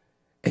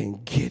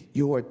and get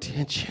your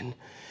attention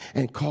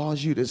and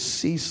cause you to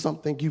see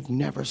something you've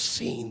never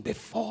seen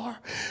before.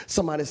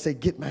 Somebody say,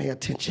 get my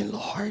attention,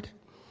 Lord.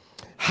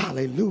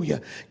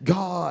 Hallelujah.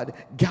 God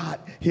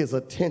got his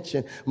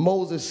attention.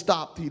 Moses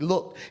stopped. He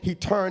looked. He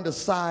turned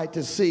aside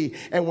to see.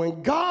 And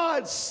when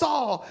God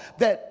saw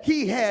that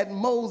he had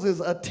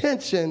Moses'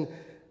 attention,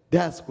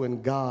 that's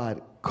when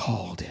God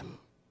called him.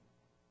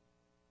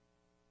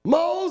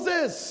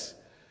 Moses.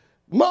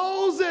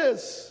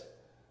 Moses.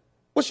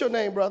 What's your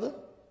name, brother?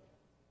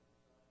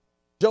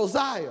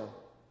 Josiah.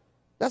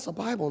 That's a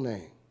Bible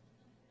name.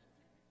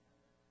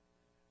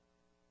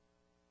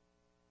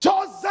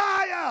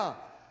 Josiah.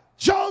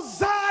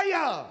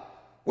 Josiah.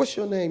 What's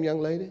your name, young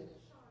lady?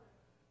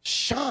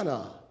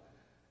 Shauna.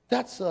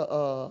 That's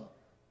a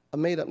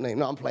made-up name.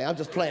 No, I'm playing. I'm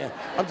just playing.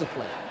 I'm just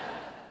playing.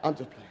 I'm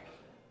just playing.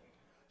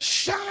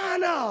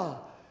 Shauna.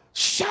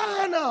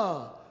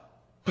 Shauna.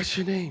 What's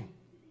your name?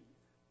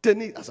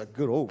 Denise. That's a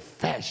good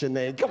old-fashioned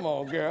name. Come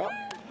on, girl.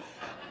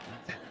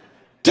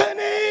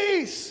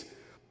 Denise.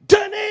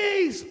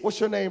 Denise.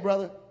 What's your name,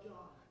 brother?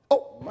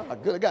 Oh, my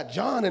goodness. I got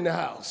John in the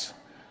house.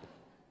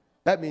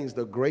 That means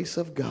the grace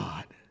of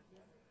God.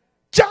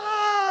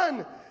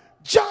 John!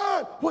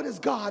 John! What is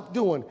God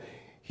doing?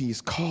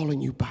 He's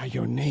calling you by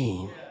your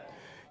name.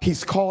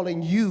 He's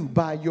calling you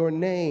by your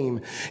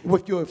name.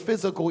 With your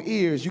physical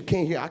ears, you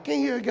can't hear. I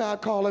can't hear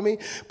God calling me.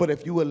 But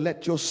if you would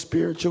let your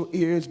spiritual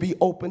ears be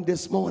open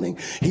this morning,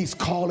 he's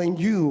calling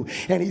you,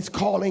 and he's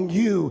calling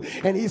you,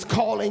 and he's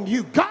calling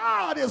you.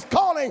 God is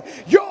calling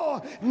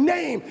your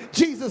name.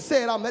 Jesus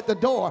said, I'm at the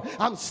door.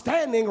 I'm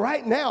standing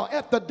right now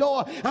at the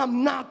door.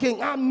 I'm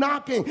knocking. I'm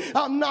knocking.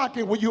 I'm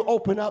knocking. Will you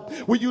open up?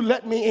 Will you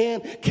let me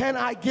in? Can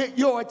I get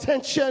your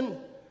attention?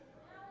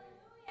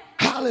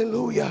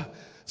 Hallelujah.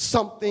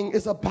 Something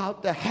is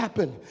about to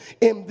happen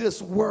in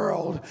this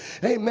world,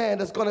 amen,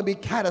 that's going to be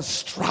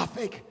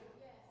catastrophic.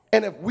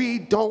 And if we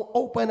don't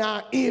open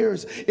our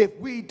ears, if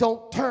we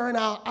don't turn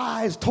our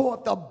eyes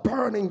toward the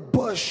burning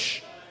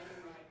bush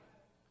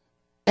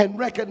and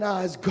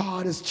recognize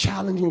God is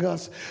challenging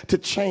us to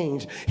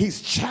change.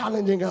 He's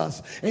challenging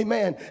us,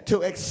 amen,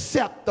 to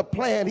accept the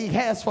plan he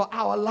has for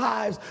our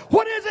lives.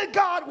 What is it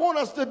God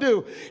wants us to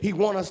do? He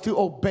wants us to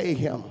obey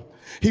him.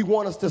 He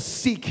wants us to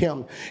seek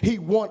him. He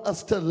wants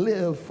us to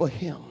live for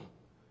him.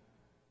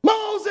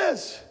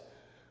 Moses,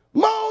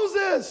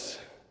 Moses,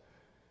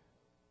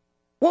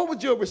 what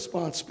would your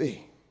response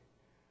be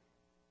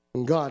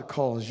when God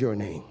calls your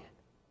name?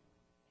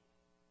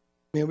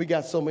 Man, we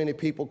got so many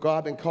people.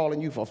 God been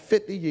calling you for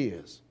 50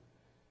 years,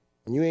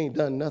 and you ain't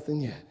done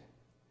nothing yet.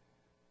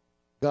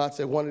 God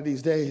said one of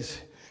these days,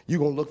 you're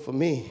going to look for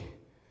me,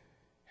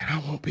 and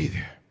I won't be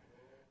there.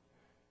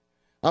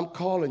 I'm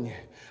calling you.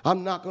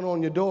 I'm knocking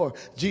on your door.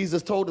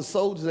 Jesus told the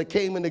soldiers that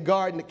came in the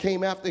garden, that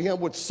came after him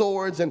with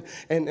swords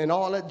and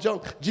all that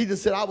junk.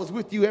 Jesus said, I was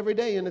with you every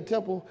day in the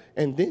temple,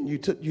 and then you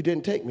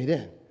didn't take me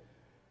then.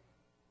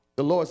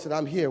 The Lord said,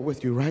 I'm here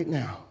with you right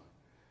now.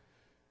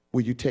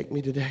 Will you take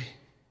me today?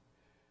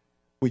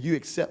 Will you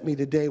accept me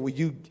today? Will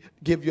you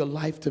give your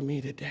life to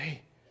me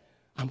today?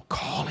 I'm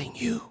calling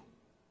you.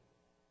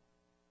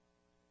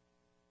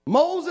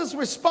 Moses'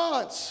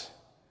 response,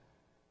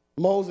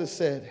 Moses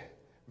said,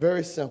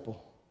 very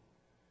simple.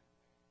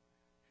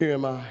 Here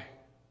am I.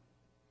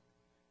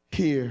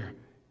 Here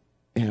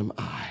am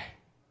I.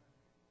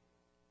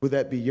 Would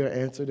that be your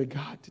answer to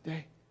God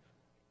today?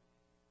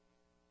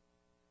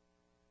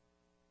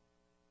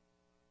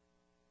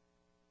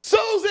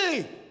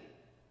 Susie!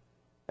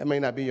 That may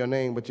not be your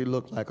name, but you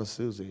look like a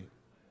Susie.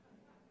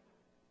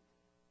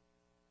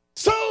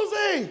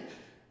 Susie!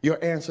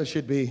 Your answer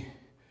should be,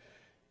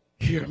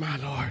 here am I,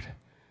 Lord.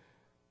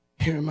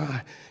 Here am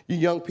I. You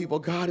young people,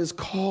 God is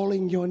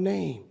calling your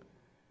name.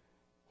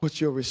 What's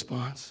your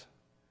response?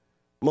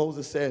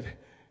 Moses said,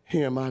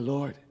 here am I,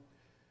 Lord.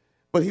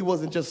 But he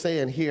wasn't just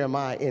saying, here am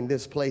I in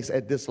this place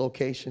at this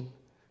location.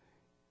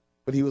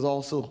 But he was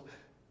also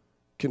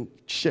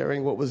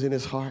sharing what was in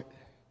his heart.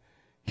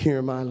 Here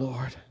am I,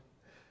 Lord.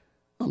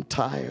 I'm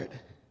tired.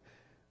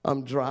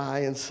 I'm dry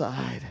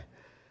inside.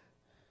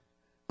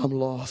 I'm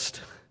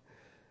lost.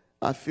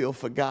 I feel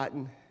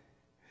forgotten.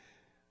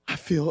 I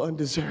feel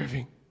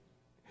undeserving.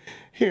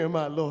 Here am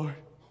I, Lord.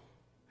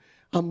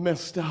 I'm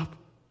messed up.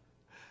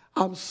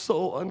 I'm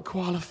so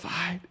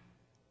unqualified.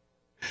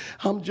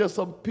 I'm just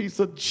a piece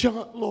of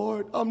junk,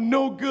 Lord. I'm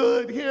no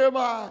good. Here am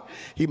I.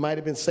 He might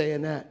have been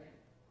saying that.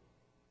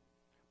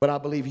 But I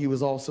believe he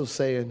was also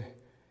saying,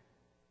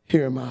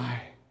 here am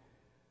I,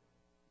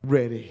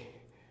 ready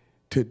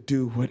to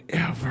do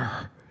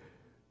whatever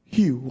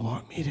you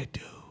want me to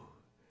do.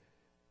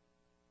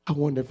 I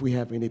wonder if we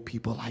have any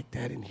people like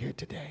that in here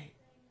today.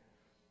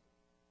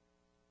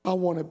 I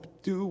want to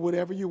do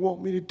whatever you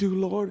want me to do,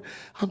 Lord.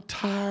 I'm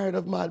tired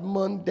of my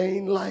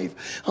mundane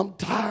life. I'm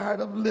tired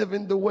of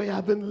living the way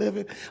I've been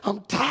living.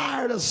 I'm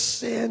tired of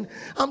sin.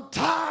 I'm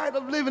tired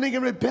of living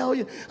in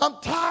rebellion. I'm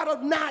tired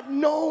of not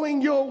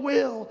knowing your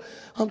will.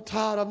 I'm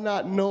tired of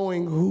not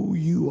knowing who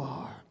you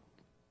are.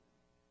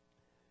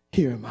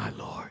 Hear my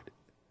Lord.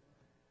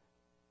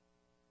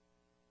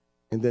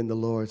 And then the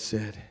Lord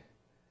said,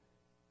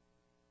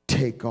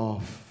 take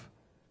off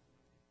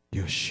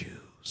your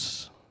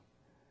shoes.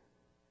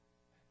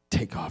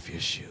 Take off your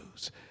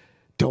shoes.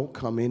 Don't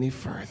come any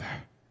further.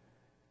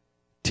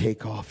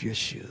 Take off your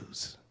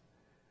shoes,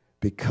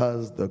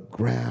 because the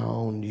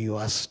ground you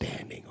are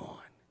standing on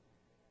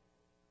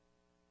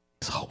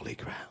is holy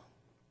ground.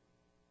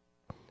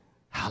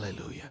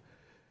 Hallelujah.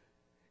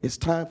 It's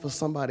time for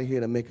somebody here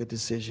to make a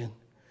decision.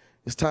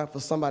 It's time for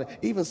somebody,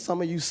 even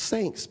some of you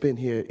saints been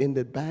here in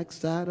the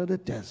backside of the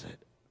desert.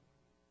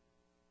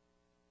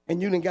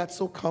 And you done got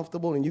so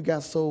comfortable and you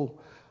got so,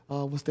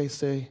 what they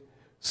say,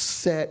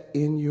 set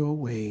in your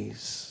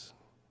ways.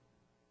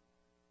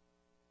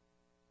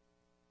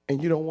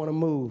 And you don't want to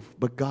move,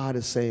 but God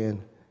is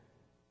saying,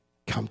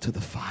 come to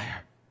the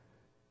fire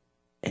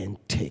and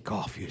take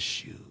off your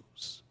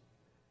shoes.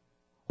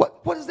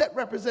 What does that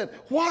represent?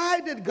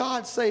 Why did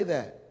God say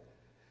that?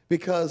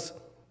 Because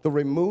the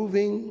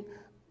removing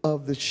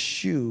of the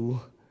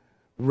shoe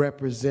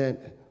represent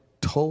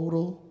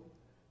total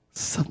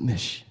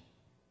submission.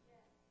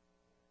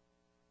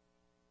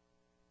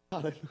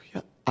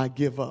 Hallelujah. I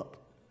give up.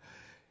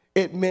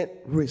 It meant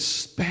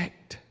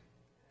respect,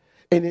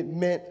 and it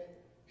meant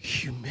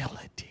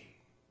humility.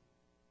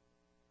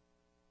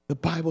 The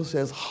Bible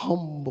says,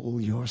 humble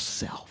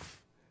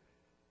yourself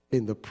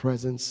in the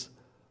presence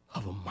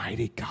of a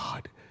mighty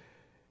God.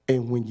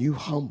 And when you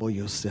humble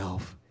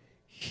yourself,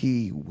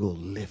 he will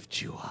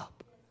lift you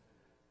up.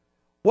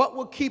 What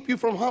will keep you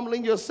from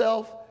humbling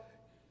yourself?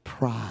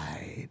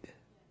 Pride.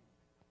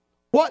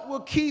 What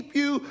will keep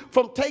you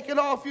from taking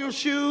off your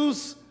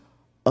shoes?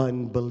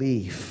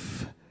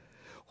 Unbelief.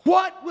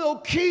 What will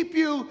keep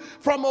you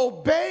from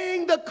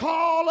obeying the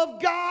call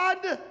of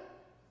God?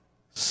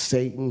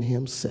 Satan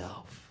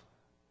himself.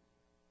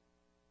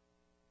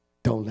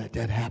 Don't let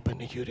that happen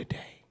to you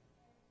today.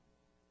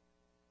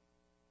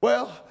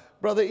 Well,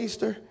 Brother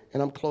Easter,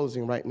 and I'm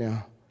closing right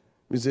now.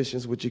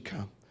 Musicians, would you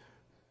come?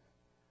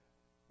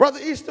 Brother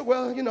Easter,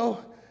 well, you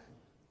know,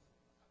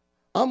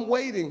 I'm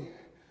waiting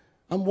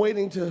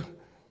to,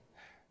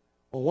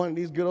 well, one of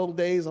these good old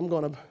days, I'm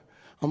gonna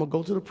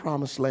go to the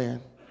promised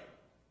land.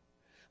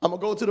 I'm going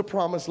to go to the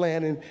promised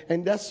land,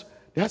 and that's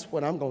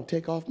when I'm going to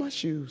take off my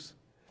shoes.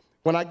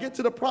 When I get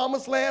to the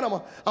promised land,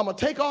 I'm going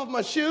to take off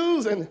my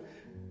shoes, and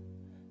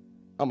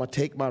I'm going to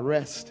take my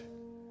rest.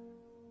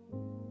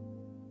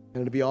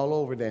 And it'll be all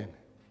over then.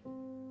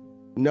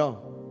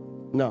 No.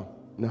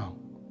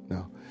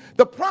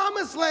 The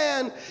promised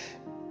land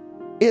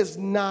is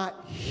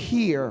not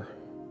here.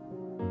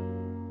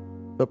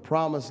 The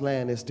promised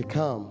land is to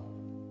come.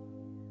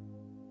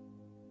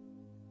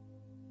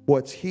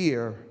 What's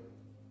here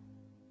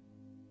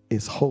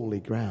is holy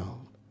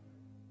ground.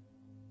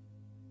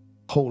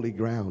 Holy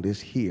ground is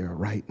here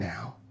right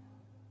now.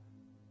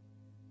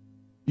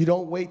 You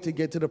don't wait to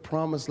get to the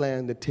promised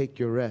land to take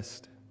your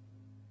rest.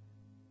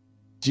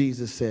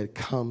 Jesus said,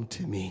 come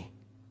to me,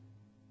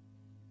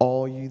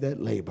 all you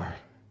that labor,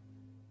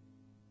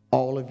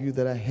 all of you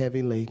that are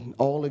heavy laden,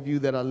 all of you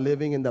that are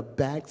living in the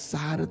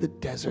backside of the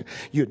desert.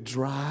 You're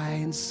dry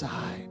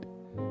inside.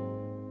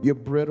 You're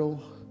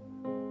brittle.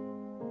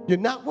 You're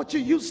not what you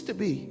used to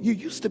be. You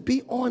used to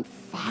be on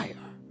fire.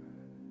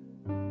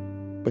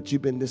 But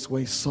you've been this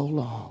way so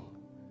long.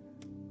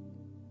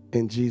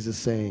 And Jesus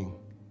saying,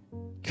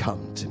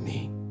 come to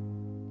me.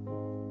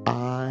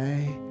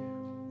 I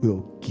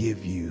will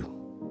give you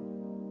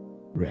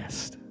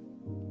rest.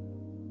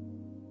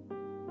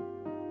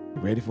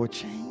 You ready for a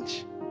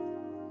change?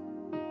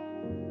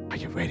 Are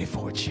you ready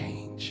for a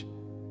change?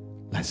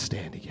 Let's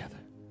stand together.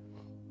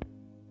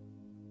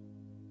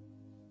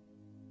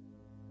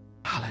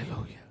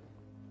 Hallelujah.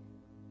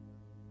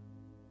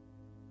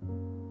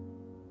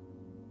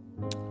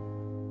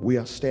 We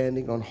are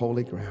standing on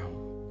holy ground.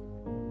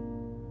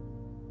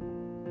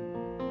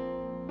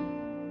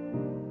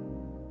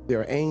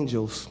 There are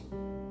angels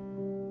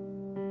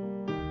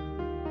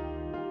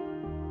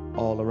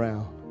all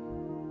around.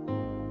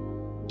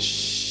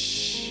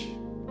 Shh.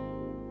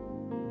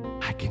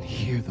 I can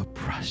hear the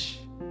brush.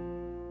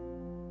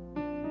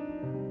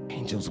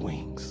 Angels'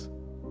 wings.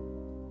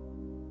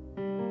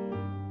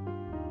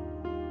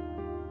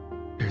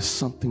 There's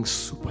something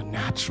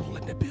supernatural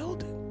in the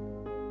building.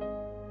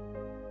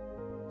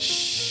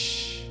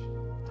 Shh.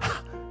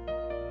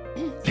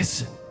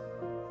 Listen.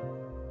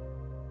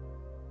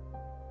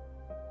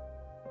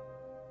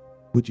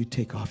 Would you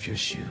take off your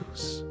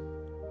shoes?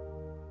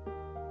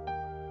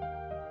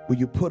 Will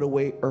you put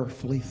away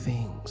earthly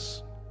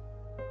things?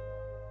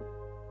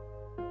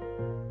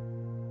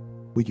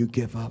 Will you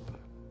give up?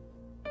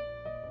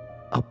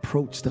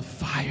 Approach the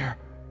fire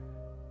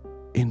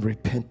in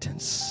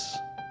repentance.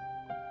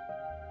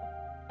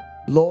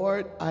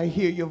 Lord, I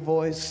hear your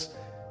voice.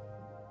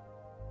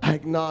 I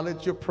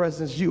acknowledge your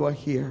presence. You are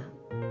here.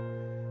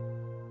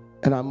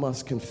 And I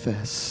must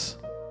confess,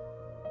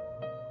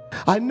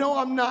 I know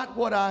I'm not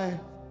what I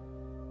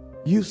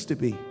used to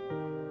be.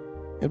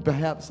 And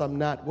perhaps I'm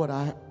not what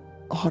I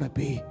ought to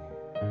be.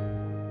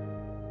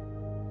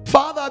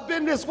 Father, I've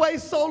been this way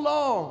so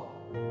long.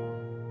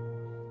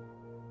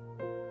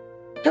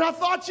 And I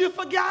thought you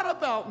forgot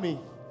about me.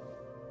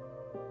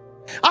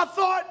 I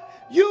thought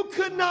you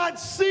could not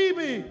see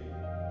me.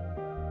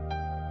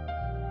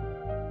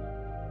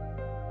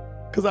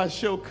 Because I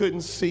sure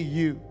couldn't see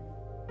you.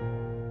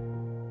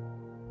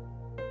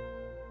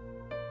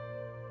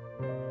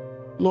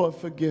 Lord,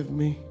 forgive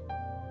me.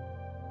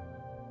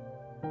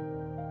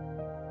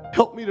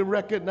 Help me to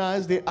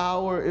recognize the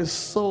hour is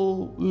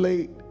so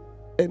late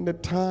and the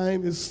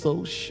time is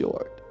so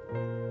short.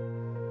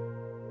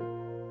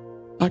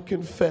 I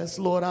confess,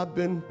 Lord, I've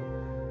been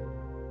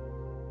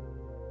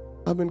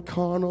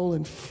carnal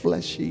and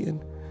fleshy,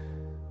 and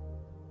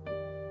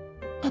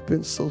I've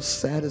been so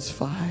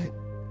satisfied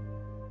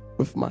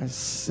with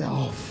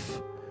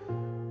myself.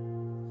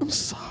 I'm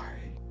sorry.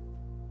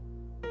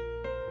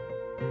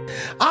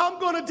 I'm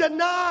going to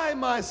deny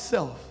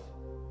myself.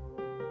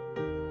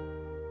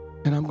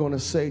 And I'm going to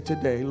say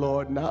today,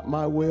 Lord, not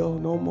my will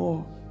no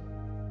more.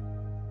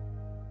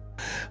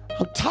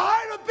 I'm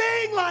tired of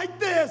being like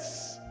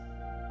this.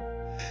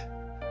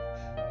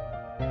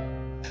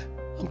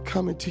 I'm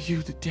coming to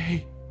you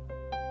today.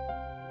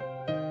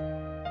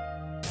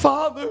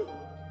 Father,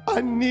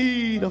 I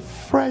need a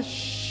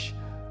fresh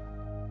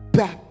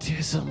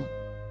baptism.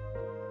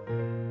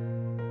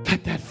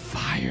 Let that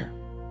fire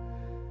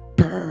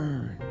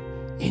burn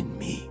in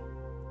me.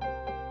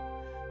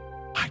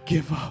 I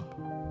give up.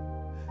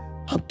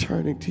 I'm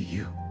turning to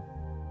you.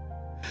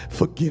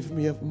 Forgive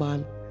me of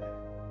my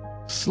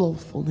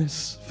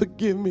slothfulness.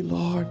 Forgive me,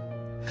 Lord,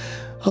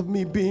 of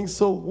me being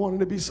wanting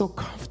to be so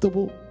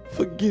comfortable.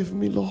 Forgive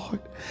me,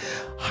 Lord.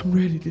 I'm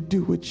ready to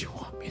do what you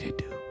want me to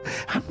do.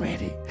 I'm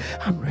ready.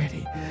 I'm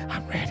ready.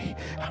 I'm ready.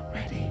 I'm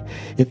ready.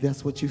 If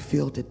that's what you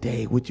feel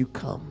today, would you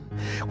come?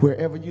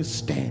 Wherever you're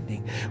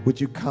standing, would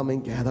you come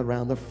and gather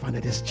around the front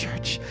of this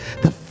church?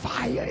 The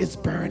fire is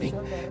burning.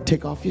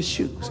 Take off your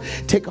shoes.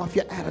 Take off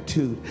your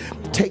attitude.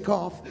 Take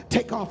off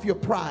your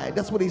pride.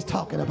 That's what he's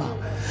talking about.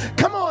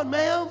 Come on,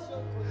 ma'am.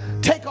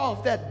 Take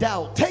off that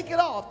doubt. Take it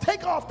off.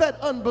 Take off that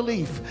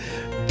unbelief.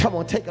 Come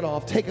on, take it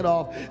off. Take it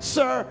off.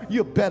 Sir,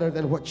 you're better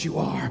than what you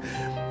are.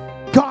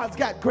 God's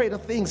got greater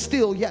things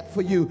still yet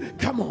for you.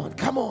 Come on,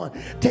 come on.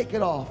 Take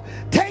it off.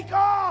 Take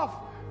off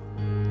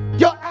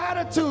your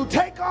attitude.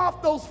 Take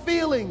off those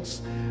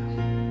feelings.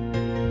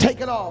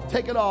 Take it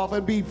off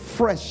and be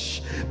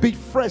fresh. Be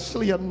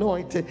freshly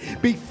anointed.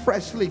 Be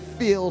freshly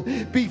filled.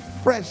 Be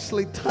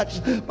freshly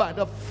touched by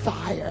the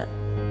fire.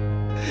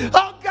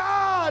 Oh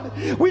God,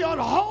 we on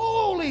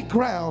holy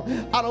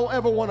ground. I don't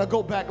ever want to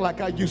go back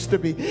like I used to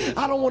be.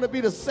 I don't want to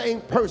be the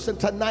same person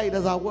tonight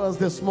as I was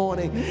this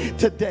morning.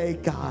 Today,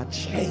 God,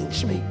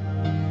 change me.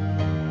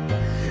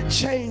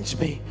 Change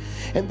me.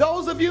 And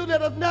those of you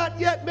that have not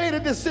yet made a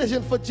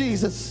decision for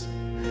Jesus,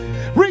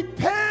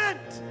 repent.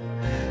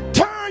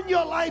 Turn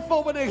your life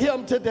over to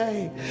him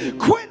today.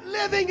 Quit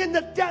living in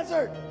the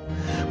desert.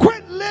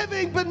 Quit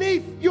living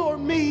beneath your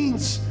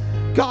means.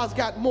 God's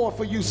got more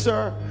for you,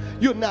 sir.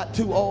 You're not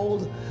too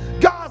old.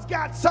 God's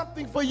got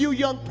something for you,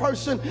 young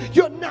person.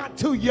 You're not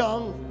too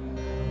young.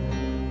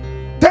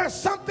 There's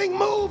something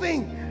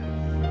moving.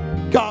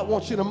 God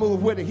wants you to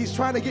move with it. He's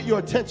trying to get your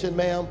attention,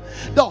 ma'am.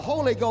 The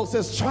Holy Ghost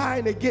is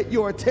trying to get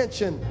your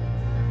attention.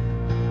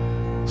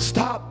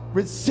 Stop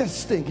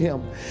resisting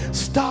him.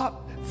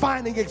 Stop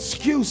finding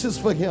excuses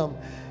for him.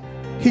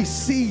 He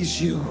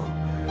sees you.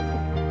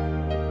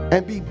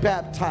 And be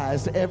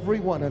baptized, every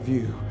one of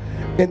you,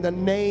 in the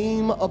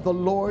name of the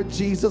Lord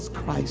Jesus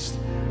Christ.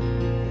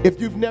 If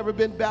you've never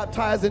been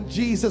baptized in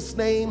Jesus'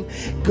 name,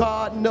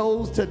 God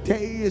knows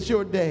today is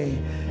your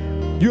day.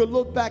 You'll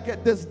look back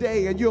at this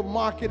day and you'll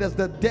mark it as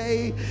the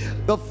day,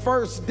 the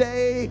first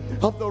day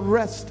of the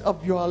rest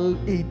of your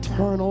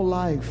eternal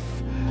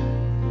life.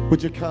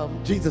 Would you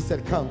come? Jesus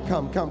said, come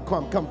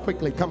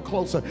quickly, come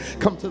closer,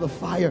 come to the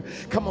fire.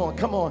 Come on.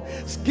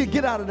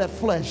 Get out of that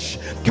flesh.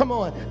 Come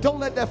on. Don't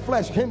let that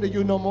flesh hinder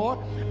you no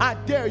more. I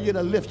dare you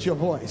to lift your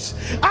voice.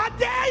 I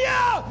dare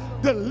you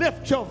to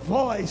lift your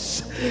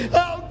voice.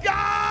 Oh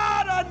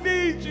God, I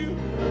need you.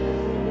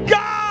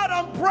 God,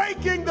 I'm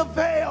breaking the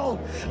veil.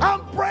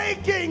 I'm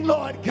breaking,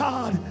 Lord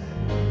God,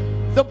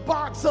 the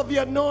box of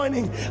your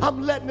anointing.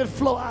 I'm letting it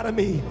flow out of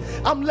me.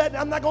 I'm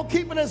not going to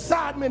keep it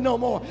inside me no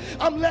more.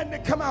 I'm letting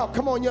it come out.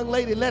 Come on, young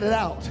lady, let it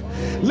out.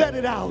 Let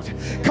it out.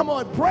 Come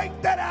on, break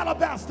that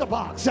alabaster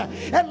box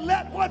and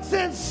let what's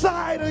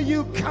inside of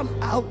you come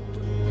out.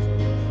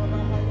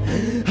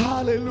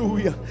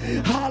 Hallelujah.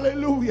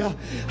 Hallelujah.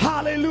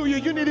 Hallelujah.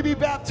 You need to be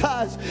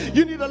baptized.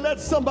 You need to let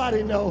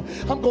somebody know,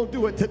 I'm going to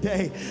do it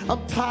today.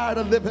 I'm tired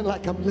of living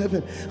like I'm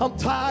living. I'm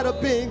tired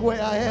of being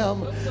where I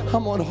am.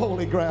 I'm on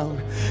holy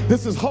ground.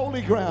 This is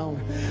holy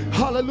ground.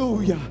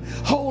 Hallelujah.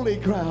 Holy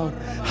ground.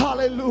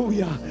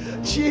 Hallelujah.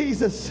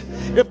 Jesus,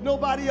 if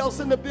nobody else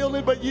in the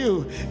building but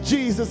you,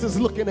 Jesus is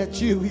looking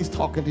at you. He's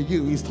talking to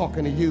you. He's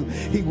talking to you.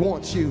 He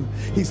wants you.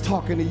 He's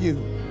talking to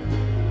you.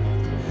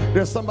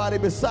 There's somebody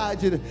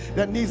beside you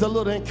that needs a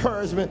little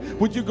encouragement.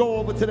 Would you go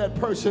over to that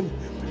person?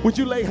 Would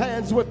you lay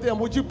hands with them?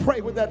 Would you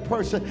pray with that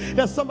person?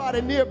 There's somebody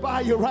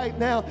nearby you right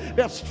now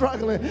that's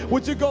struggling.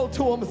 Would you go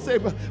to them and say,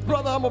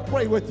 brother, I'm going to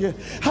pray with you.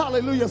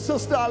 Hallelujah.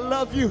 Sister, I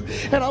love you,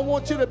 and I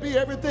want you to be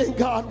everything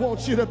God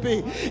wants you to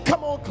be.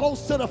 Come on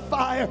close to the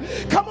fire.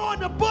 Come on,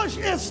 the bush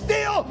is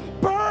still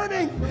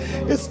burning.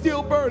 It's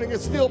still burning.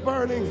 It's still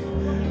burning.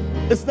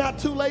 It's not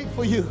too late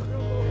for you.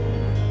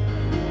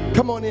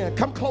 Come on in.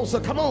 Come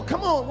closer. Come on.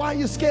 Come on. Why are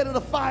you scared of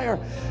the fire?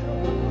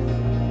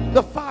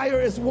 The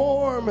fire is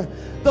warm.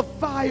 The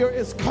fire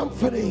is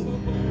comforting.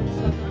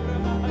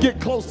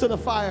 Get close to the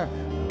fire.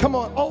 Come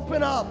on.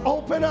 Open up.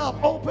 Open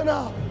up. Open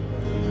up.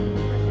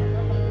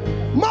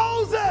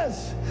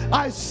 Moses,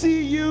 I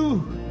see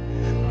you.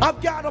 I've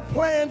got a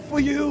plan for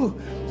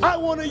you. I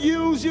want to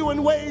use you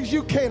in ways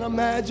you can't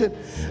imagine.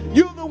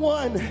 You're the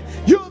one.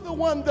 You're the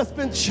one that's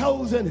been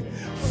chosen.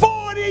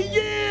 40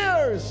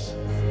 years.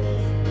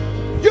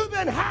 You've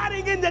been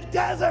hiding in the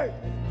desert.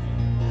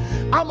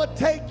 I'm going to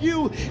take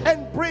you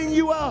and bring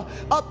you up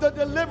to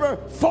deliver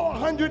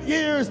 400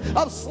 years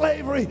of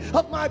slavery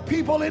of my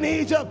people in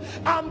Egypt.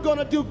 I'm going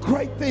to do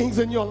great things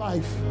in your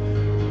life.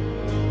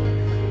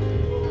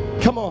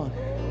 Come on.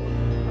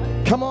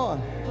 Come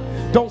on.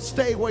 Don't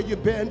stay where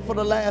you've been for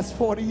the last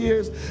 40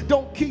 years.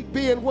 Don't keep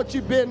being what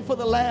you've been for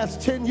the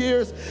last 10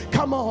 years.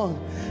 Come on.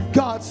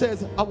 God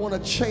says, I want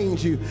to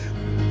change you.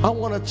 I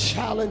want to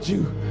challenge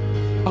you.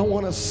 I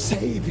want to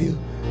save you.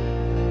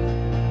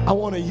 I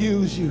want to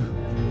use you.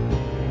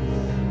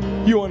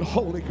 You're on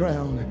holy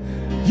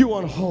ground. You're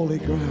on holy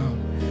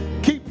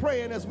ground. Keep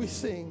praying as we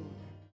sing.